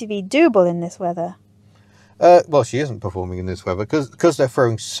 Is a 2CV doable in this weather? Well, she isn't performing in this weather because they're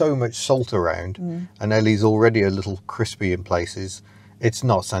throwing so much salt around and Ellie's already a little crispy in places. It's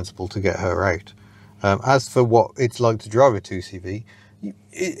not sensible to get her out. As for what it's like to drive a 2CV,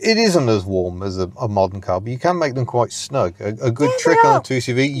 it isn't as warm as a modern car, but you can make them quite snug. A good trick on a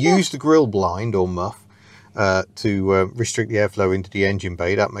 2CV, use the grille blind or muff to restrict the airflow into the engine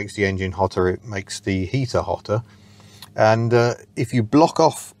bay. That makes the engine hotter, it makes the heater hotter. And if you block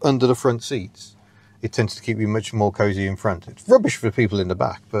off under the front seats, it tends to keep you much more cosy in front. It's rubbish for people in the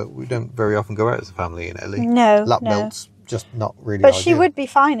back, but we don't very often go out as a family in Ellie. No, Lap belts, just not really But ideal. she would be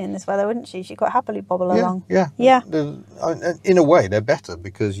fine in this weather, wouldn't she? She'd quite happily bobble along. Yeah. In a way, they're better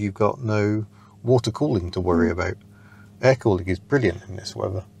because you've got no water cooling to worry about. Air cooling is brilliant in this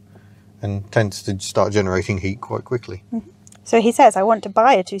weather and tends to start generating heat quite quickly. So he says, I want to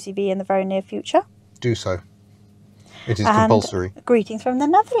buy a 2CV in the very near future. Do so. It is compulsory. Greetings from the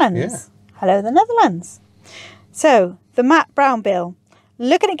Netherlands. Yeah. Hello, the Netherlands. So, the Matt Brown bill.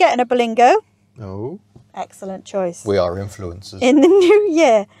 Looking at getting a Berlingo. Oh. Excellent choice. We are influencers. In the new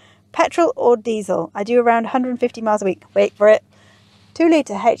year, petrol or diesel? I do around 150 miles a week. Wait for it. 2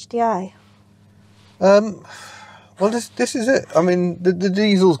 litre HDI. Well, this is it. I mean, the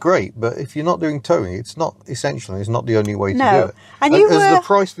diesel's great, but if you're not doing towing, it's not essential. It's not the only way to do it. And as the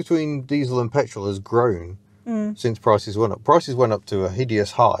price between diesel and petrol has grown since prices went up. Prices went up to a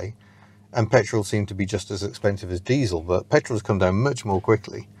hideous high, and petrol seemed to be just as expensive as diesel, but petrol's come down much more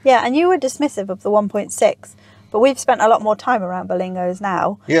quickly. Yeah, and you were dismissive of the 1.6, But we've spent a lot more time around Berlingos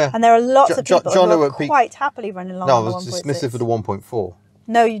now. Yeah. And there are lots of people who are at quite happily running along No, I on the was 1.6. dismissive of the 1.4.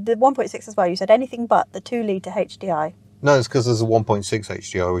 No, you did 1.6 as well. You said anything but the 2 litre HDI. No, it's because there's a 1.6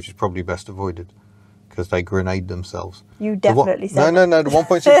 HDI, which is probably best avoided. Because they grenade themselves. You definitely said No, the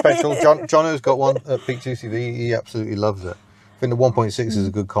 1.6 petrol. Jono's got one at Peak 2CV. He absolutely loves it. I think the 1.6 is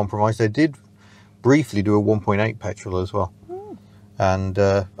a good compromise. They did briefly do a 1.8 petrol as well. And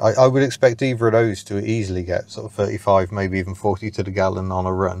I would expect either of those to easily get sort of 35, maybe even 40 to the gallon on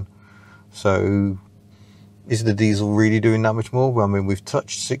a run. So is the diesel really doing that much more? Well, I mean, we've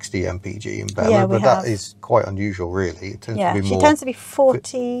touched 60 mpg in Bella, but that is quite unusual, really. It tends to be more. She tends to be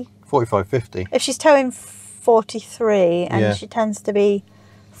 40... 45, 50. If she's towing 43, and she tends to be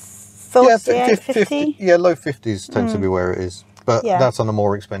 48, 50. Yeah, low 50s tends to be where it is. But that's on a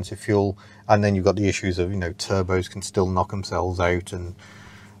more expensive fuel. And then you've got the issues of, turbos can still knock themselves out, and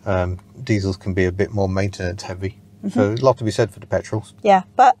diesels can be a bit more maintenance heavy. So a lot to be said for the petrols. Yeah,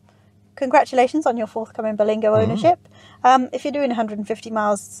 but congratulations on your forthcoming Berlingo ownership. If you're doing 150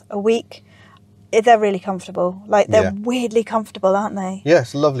 miles a week, they're really comfortable. Like, they're weirdly comfortable, aren't they? Yeah,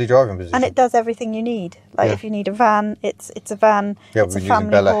 it's a lovely driving position. And it does everything you need. Like, if you need a van, it's a van. Yeah, it's we've a been using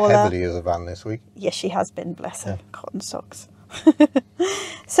Bella hauler. heavily as a van this week. Yes, she has been, bless her. Cotton socks.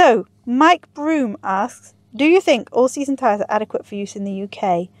 So, Mike Broom asks, do you think all-season tyres are adequate for use in the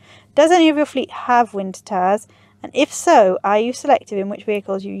UK? Does any of your fleet have winter tyres? And if so, are you selective in which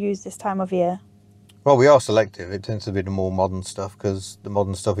vehicles you use this time of year? Well, we are selective. It tends to be the more modern stuff because the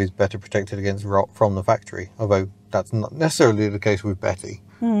modern stuff is better protected against rot from the factory. Although that's not necessarily the case with Betty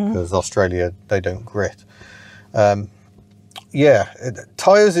because Australia, they don't grit. Tyres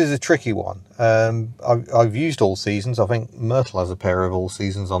is a tricky one. I've used all seasons. I think Myrtle has a pair of all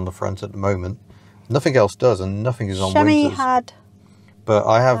seasons on the front at the moment. Nothing else does, and nothing is on winters. had. But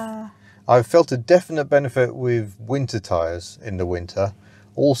I've felt a definite benefit with winter tyres in the winter.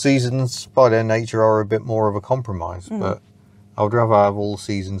 All seasons, by their nature, are a bit more of a compromise, but I would rather have all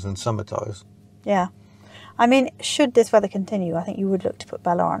seasons and summer tyres. Yeah. I mean, should this weather continue, I think you would look to put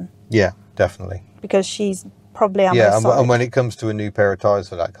Bella on. Yeah, definitely. Because she's probably our most most solid. And when it comes to a new pair of tyres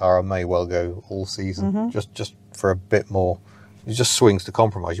for that car, I may well go all season, just for a bit more. It just swings to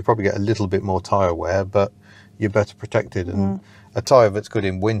compromise. You probably get a little bit more tyre wear, but you're better protected. And a tyre that's good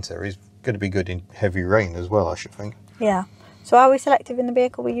in winter is going to be good in heavy rain as well, I should think. Yeah. So are we selective in the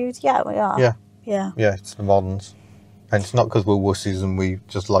vehicle we use? Yeah, we are. Yeah. Yeah. Yeah, it's the moderns. And it's not because we're wussies and we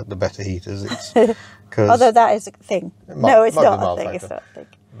just like the better heaters. It's because... Although that is a thing. No, it's not a thing. It's not a thing.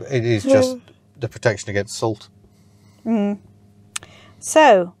 It is just the protection against salt.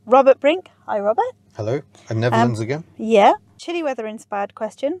 So, Robert Brink. Hi, Robert. Hello. And Netherlands again? Yeah. Chilly weather inspired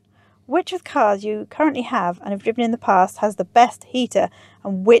question. Which of the cars you currently have and have driven in the past has the best heater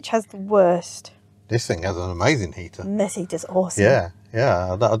and which has the worst? This thing has an amazing heater. And this heater's awesome. Yeah.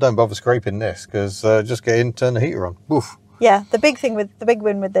 I don't bother scraping this because just get in, turn the heater on. Woof. Yeah, the big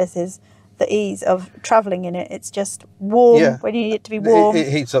win with this is the ease of travelling in it. It's just warm when you need it to be warm. It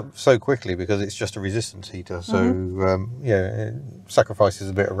heats up so quickly because it's just a resistance heater. So it sacrifices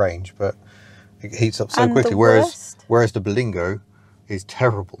a bit of range, but it heats up so quickly. Whereas the Berlingo is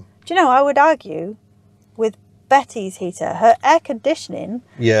terrible. Do you know, I would argue with Betty's heater, her air conditioning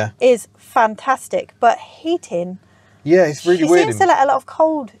is fantastic, but heating, it's really weird. She seems to let a lot of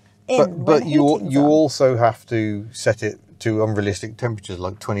cold in. But you also have to set it to unrealistic temperatures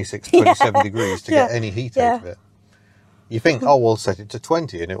like 26, 27 degrees to get any heat out of it. You think, oh, we'll set it to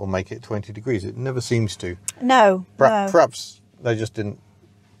 20 and it will make it 20 degrees. It never seems to. No. Perhaps they just didn't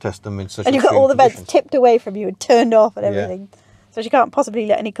test them in such and you've got all the vents tipped away from you and turned off and everything. So she can't possibly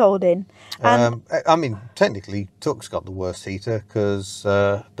let any cold in. And I mean, technically, Tuck's got the worst heater because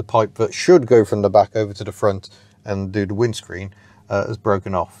the pipe that should go from the back over to the front and do the windscreen has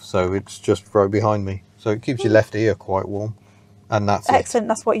broken off. So it's just right behind me. So it keeps your left ear quite warm. And that's excellent.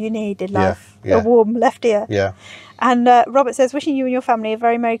 That's what you need in life. A warm left ear. Yeah. And Robert says, wishing you and your family a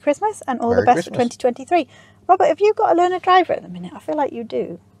very Merry Christmas and all the best for 2023. Robert, have you got a learner driver at the minute? I feel like you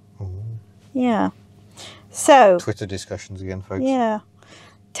do. Ooh. Yeah. So Twitter discussions again, folks. Yeah.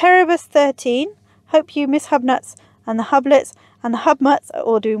 Terroribus13, hope you, Miss HubNuts and the Hublets and the HubMuts are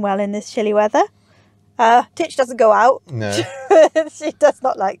all doing well in this chilly weather. Titch doesn't go out. No. She does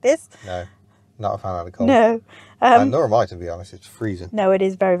not like this. No. Not a fan of the cold. No. Nor am I, to be honest. It's freezing. No, it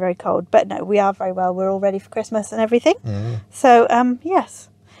is very, very cold. But no, we are very well. We're all ready for Christmas and everything. So, yes.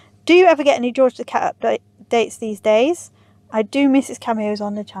 Do you ever get any George the Cat updates these days? I do miss his cameos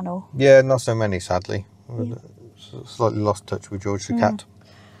on the channel. Yeah, not so many, sadly. Slightly lost touch with George the Cat.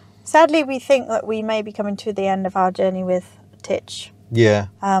 Sadly, we think that we may be coming to the end of our journey with Titch. Yeah.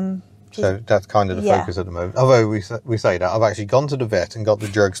 So that's kind of the focus at the moment. Although we say that, I've actually gone to the vet and got the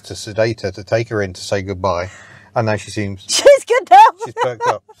drugs to sedate her, to take her in to say goodbye. And now she seems... She's good now. She's perked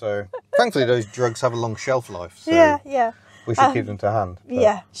up. So thankfully those drugs have a long shelf life. So yeah. we should keep them to hand. But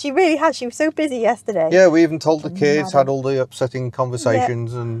yeah, she really has. She was so busy yesterday. yeah, we even told the kids, had all the upsetting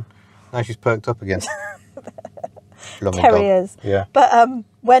conversations, and now she's perked up again. Terriers. Yeah. But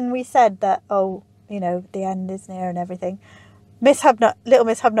when we said that, oh, you know, the end is near and everything, little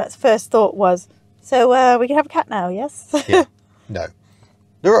Miss Hubnut's first thought was, so we can have a cat now, yes? Yeah. No.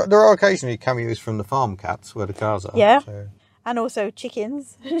 There are occasionally cameos from the farm cats where the cars are. Yeah. So. And also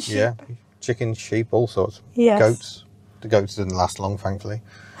chickens. Yeah. Chickens, sheep, all sorts. Yes. Goats. The goats didn't last long, thankfully.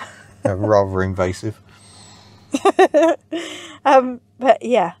 They're rather invasive. But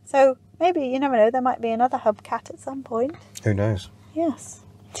yeah, so maybe, you never know, there might be another hub cat at some point. Who knows? Yes.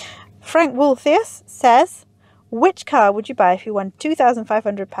 Frank Wolthius says, which car would you buy if you won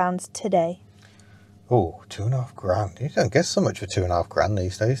 £2,500 today? Oh, £2,500. You don't get so much for £2,500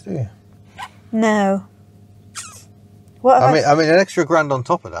 these days, do you? No. What I mean, an extra grand on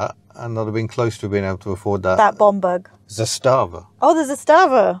top of that, and I'd have been close to being able to afford that. That bomb bug. Zastava. Oh, there's a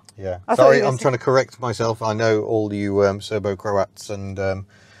Stava. Yeah. I Sorry, I'm trying to correct myself. I know all you Serbo-Croats and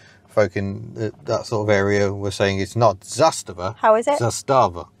folk in that sort of area were saying it's not Zastava. How is it?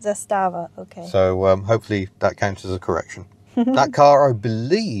 Zastava. Zastava, okay. So hopefully that counts as a correction. That car, I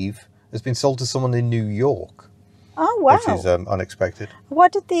believe, has been sold to someone in New York. Oh, wow. Which is unexpected.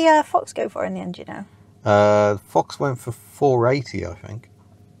 What did the Fox go for in the end, you know? Fox went for 480, I think.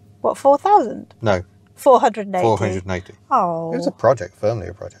 What, 4,000? No. 480. 480. Oh. It was a project, firmly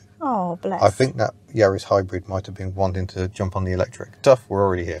a project. Oh, bless. I think that Yaris hybrid might have been wanting to jump on the electric. Tough, we're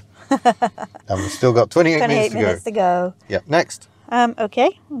already here. And we've still got 28 minutes to go. Yep, next.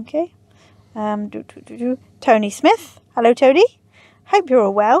 Okay. Tony Smith. Hello, Tony. Hope you're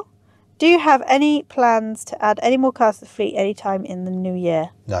all well. Do you have any plans to add any more cars to the fleet anytime in the new year?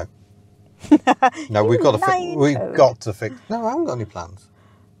 No. No, we've got to fix. No, I haven't got any plans.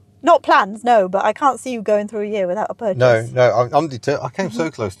 Not plans, no, but I can't see you going through a year without a purchase. No, I'm determined. I came so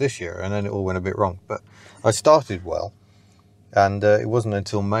close this year, and then it all went a bit wrong. But I started well, and it wasn't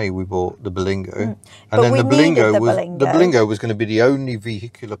until May we bought the Berlingo, and but then the Berlingo was going to be the only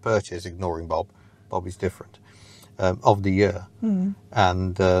vehicular purchase, ignoring Bob. Bob is different, of the year,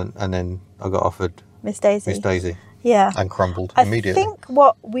 and then I got offered Miss Daisy. Yeah, and crumbled immediately. I think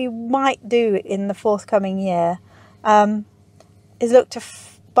what we might do in the forthcoming year is look to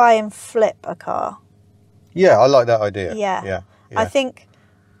buy and flip a car. Yeah, I like that idea. Yeah. I think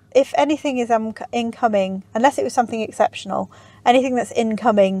if anything is incoming, unless it was something exceptional, anything that's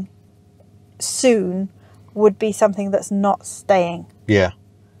incoming soon would be something that's not staying. Yeah.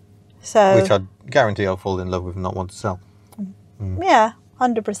 So, which I guarantee I'll fall in love with and not want to sell. Yeah,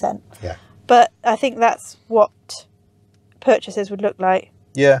 100%. Yeah. But I think that's what purchases would look like.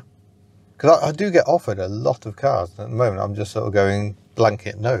 Yeah. Because I do get offered a lot of cars. At the moment, I'm just sort of going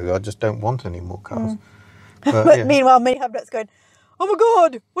blanket no. I just don't want any more cars. But yeah. Meanwhile, me HubNut's going, oh my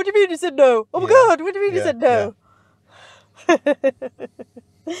God, what do you mean you said no? Oh my God, what do you mean you said no?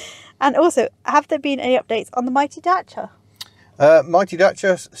 Yeah. And also, have there been any updates on the Mighty Dacia? Mighty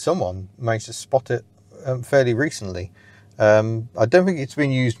Dacia, someone managed to spot it fairly recently. I don't think it's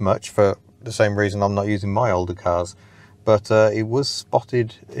been used much for the same reason I'm not using my older cars. But it was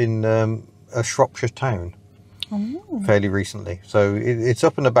spotted in a Shropshire town fairly recently. So it's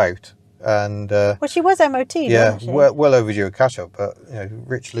up and about. And well, she was MOT, wasn't she? well overdue a catch-up. But you know,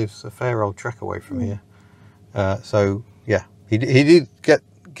 Rich lives a fair old trek away from here. So, yeah, he did get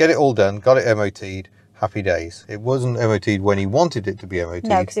it all done, got it MOT'd, happy days. It wasn't MOT'd when he wanted it to be MOT'd.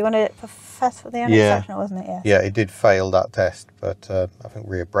 No, because he wanted it for the exceptional, wasn't it? Yeah, it did fail that test, but I think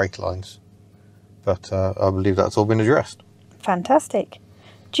rear brake lines. But I believe that's all been addressed. Fantastic.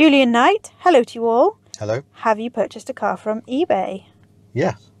 Julian Knight, hello to you all. Hello. Have you purchased a car from eBay?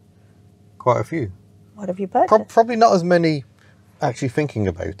 Yes, quite a few. What have you purchased? Probably not as many actually thinking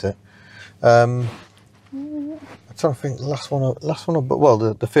about it. I'm trying to think, last one, but well,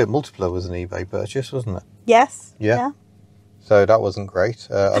 the Fiat Multipla was an eBay purchase, wasn't it? Yes. Yeah. So that wasn't great.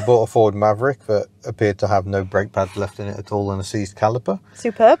 I bought a Ford Maverick that appeared to have no brake pads left in it at all and a seized caliper.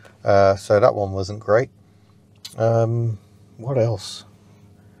 Superb. So that one wasn't great. What else?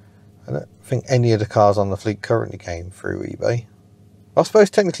 I don't think any of the cars on the fleet currently came through eBay. I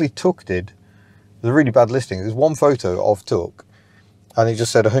suppose technically Tuk did. It was a really bad listing. There's one photo of Tuk and it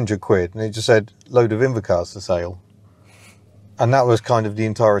just said 100 quid and it just said load of Invacars for sale. And that was kind of the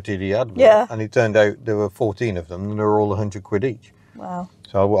entirety of the advert. Yeah. And it turned out there were 14 of them and they were all 100 quid each. Wow.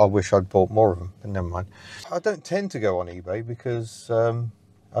 So I wish I'd bought more of them, but never mind. I don't tend to go on eBay because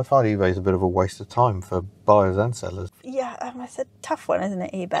I find eBay's a bit of a waste of time for buyers and sellers. Yeah, it's a tough one, isn't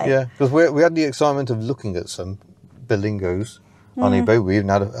it, eBay? Yeah, because we had the excitement of looking at some Bilingos on eBay. We even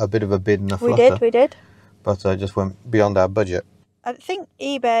had a bit of a bid and a flutter. We did. But I just went beyond our budget. I think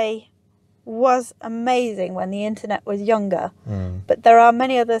eBay was amazing when the internet was younger, but there are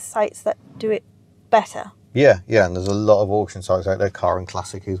many other sites that do it better. Yeah, and there's a lot of auction sites out there. Car and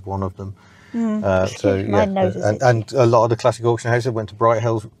Classic is one of them. So yeah, and a lot of the classic auction houses went to Bright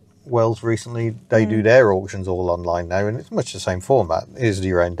Wells recently. They do their auctions all online now, and it's much the same format. Here's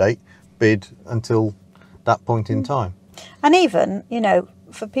your end date, bid until that point in time. And even, you know,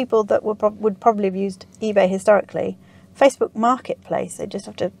 for people that would probably have used eBay historically, Facebook Marketplace, they just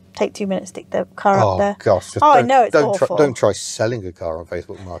have to take 2 minutes, stick their car up there. Oh gosh! I know, it's awful. Don't try selling a car on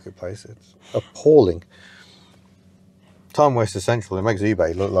Facebook Marketplace. It's appalling. Time waste essential. It makes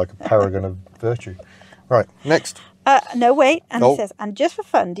eBay look like a paragon of virtue. Right, next. No, wait. And he says, and just for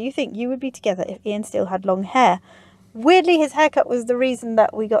fun, do you think you would be together if Ian still had long hair? Weirdly, his haircut was the reason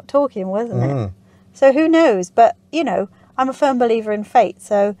that we got talking, wasn't it? So who knows? But, you know, I'm a firm believer in fate.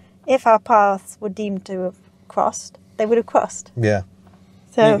 So if our paths were deemed to have crossed, they would have crossed. Yeah.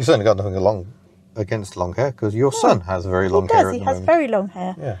 So you certainly got nothing against long hair, because your son has very long hair at the moment. He has very long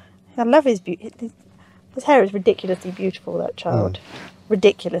hair. Yeah. I love his beauty. His hair is ridiculously beautiful, that child.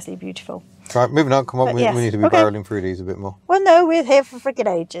 Ridiculously beautiful. Right, moving on. Come on, But we need to be barreling through these a bit more. Well, no, we're here for friggin'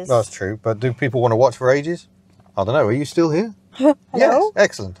 ages. That's true, but do people want to watch for ages? I don't know. Are you still here? Hello? Yes,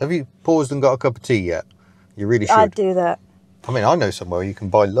 excellent. Have you paused and got a cup of tea yet? You really should. I'd do that. I mean, I know somewhere you can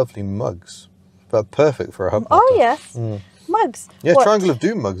buy lovely mugs, but perfect for a HubNut. Oh, yes. Mugs. Yeah, What? Triangle of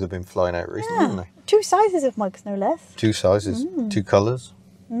Doom mugs have been flying out recently, haven't they? 2 sizes of mugs, no less. 2 sizes, 2 colours.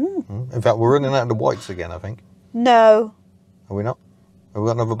 In fact, we're running out of the whites again, I think. No. Are we not? Have we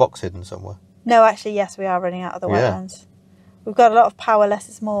got another box hidden somewhere? No, actually, yes, we are running out of the white ones. We've got a lot of power, less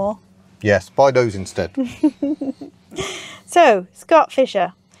is more. Yes, buy those instead. So, Scott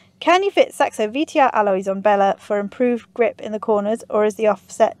Fisher. Can you fit Saxo VTR alloys on Bella for improved grip in the corners, or is the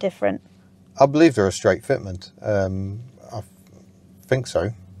offset different? I believe they're a straight fitment. I think so.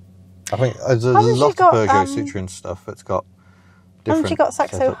 I think there's a lot of Peugeot Citroen stuff that's got different. Haven't you got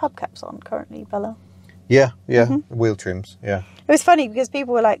Saxo setup. hubcaps on currently, Bella? Yeah, wheel trims, yeah. It was funny because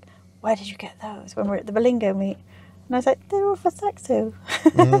people were like, where did you get those when we were at the Bilingo meet? And I was like, they're all for Saxo.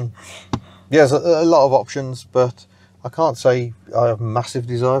 Yeah, there's a lot of options, but I can't say I have a massive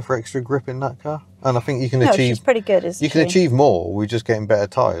desire for extra grip in that car. And I think you can achieve... she's pretty good, isn't she? You can achieve more with just getting better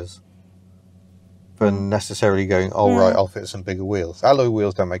tyres than necessarily going, oh, right, I'll fit some bigger wheels. Alloy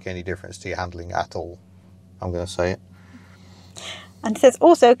wheels don't make any difference to your handling at all. I'm going to say it. And it says,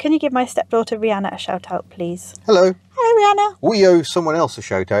 also, can you give my stepdaughter Rihanna a shout out, please? Hello. Hello, Rihanna. We owe someone else a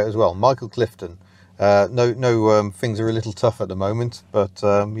shout out as well, Michael Clifton. Things are a little tough at the moment, but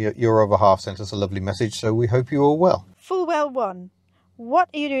your other half sent us a lovely message, so we hope you're all well. Fullwell 1. What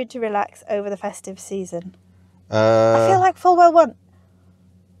are you doing to relax over the festive season? I feel like Fullwell 1.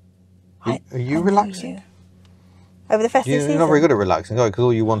 Are you relaxing? You. Over the festive season? You're not very good at relaxing, are you? Because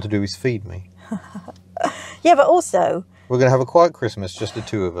all you want to do is feed me. Yeah, but also... We're going to have a quiet Christmas, just the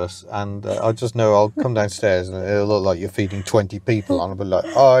 2 of us, and I just know I'll come downstairs and it'll look like you're feeding 20 people, and I'll be like,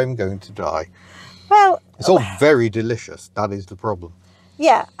 I'm going to die. Well... It's all very delicious. That is the problem.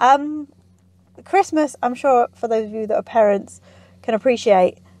 Yeah. Christmas, I'm sure, for those of you that are parents, can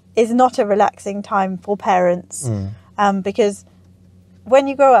appreciate, is not a relaxing time for parents. Because when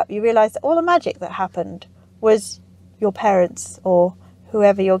you grow up, you realise that all the magic that happened was your parents or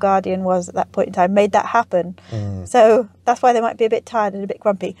whoever your guardian was at that point in time made that happen. So that's why they might be a bit tired and a bit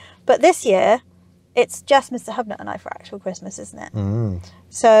grumpy. But this year, it's just Mr HubNut and I for actual Christmas, isn't it?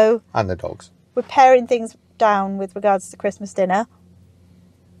 So... And the dogs. We're paring things down with regards to Christmas dinner.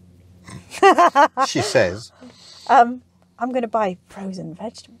 She says. I'm going to buy frozen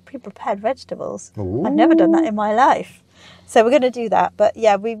pre-prepared vegetables. Ooh. I've never done that in my life. So we're going to do that. But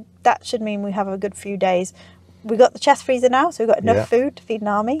yeah, that should mean we have a good few days. We've got the chest freezer now, so we've got enough food to feed an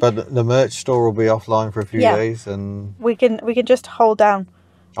army. But the merch store will be offline for a few days, and we can just hold down.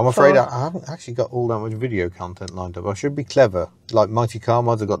 I'm afraid I haven't actually got all that much video content lined up. I should be clever. Like Mighty Car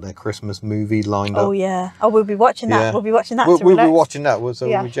Mods have got their Christmas movie lined up. Oh yeah. Oh, we'll be watching that. Yeah. We'll be watching that. We'll be watching that. So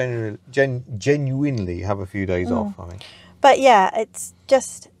we genuinely have a few days off, I think. But yeah, it's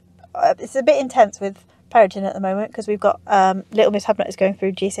just it's a bit intense with parenting at the moment because we've got little Miss HubNut is going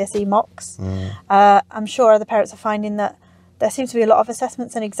through GCSE mocks. I'm sure other parents are finding that there seems to be a lot of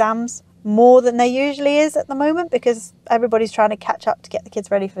assessments and exams, more than there usually is at the moment, because everybody's trying to catch up to get the kids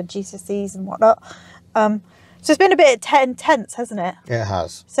ready for GCSEs and whatnot. So it's been a bit intense, hasn't it? It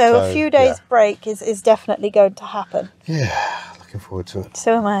has. So a few days break is definitely going to happen. Yeah, looking forward to it.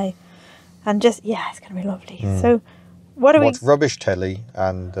 So am I. And just, yeah, it's going to be lovely. So what do Watch rubbish telly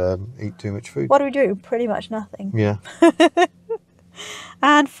and eat too much food. What do we do? Pretty much nothing. Yeah.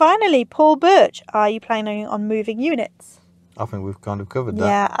 And finally, Paul Birch, are you planning on moving units? I think we've kind of covered that.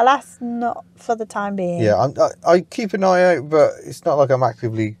 Yeah, alas, not for the time being. Yeah, I keep an eye out, but it's not like I'm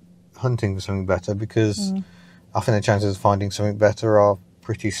actively hunting for something better, because I think the chances of finding something better are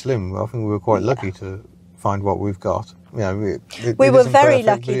pretty slim. I think we were quite lucky to find what we've got. You know, we were isn't very perfect,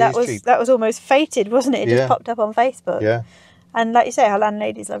 lucky. but it is That was almost fated, wasn't it? It Yeah. just popped up on Facebook. Yeah. And like you say, our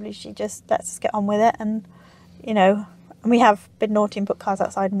landlady's lovely. She just lets us get on with it, and you know, and we have been naughty and put cars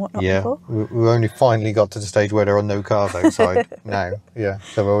outside and whatnot Yeah, before. we only finally got to the stage where there are no cars outside now. Yeah,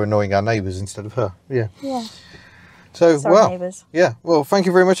 so we're annoying our neighbours instead of her. Yeah. Yeah. So, Sorry, well, neighbours. yeah. Well, thank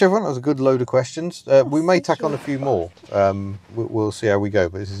you very much, everyone. That was a good load of questions. We may tack on a few more. We'll see how we go,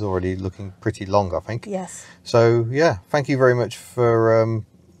 but this is already looking pretty long, I think. Yes. So, yeah, thank you very much for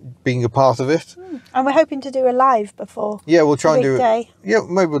being a part of it. And we're hoping to do a live before. Yeah, we'll try and do it. Weekday. Yeah,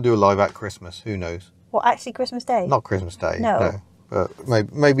 maybe we'll do a live at Christmas. Who knows? What, actually Christmas Day? Not Christmas Day. No. But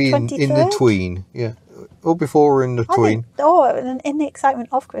maybe in the 23rd? tween. Yeah. Or before or in the tween. In the excitement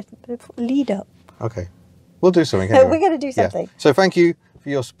of Christmas, lead up. Okay. We'll do something. No, Anyway. we're going to do something. Yeah. So thank you for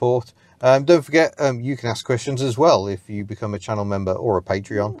your support. Don't forget, you can ask questions as well if you become a channel member or a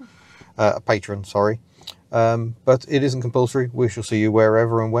Patreon. A patron, sorry. But it isn't compulsory. We shall see you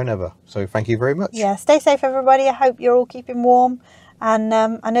wherever and whenever. So thank you very much. Yeah, stay safe, everybody. I hope you're all keeping warm. And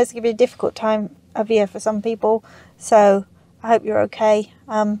I know it's going to be a difficult time of year for some people. So I hope you're okay.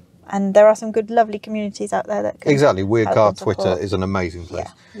 And there are some good, lovely communities out there that can Exactly. Weird help Car and support. Twitter is an amazing place.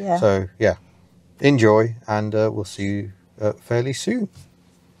 Yeah. So, yeah. Enjoy, and we'll see you fairly soon.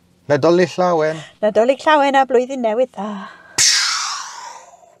 Nadolig llawen. Nadolig llawen a blwyddyn newydd dda.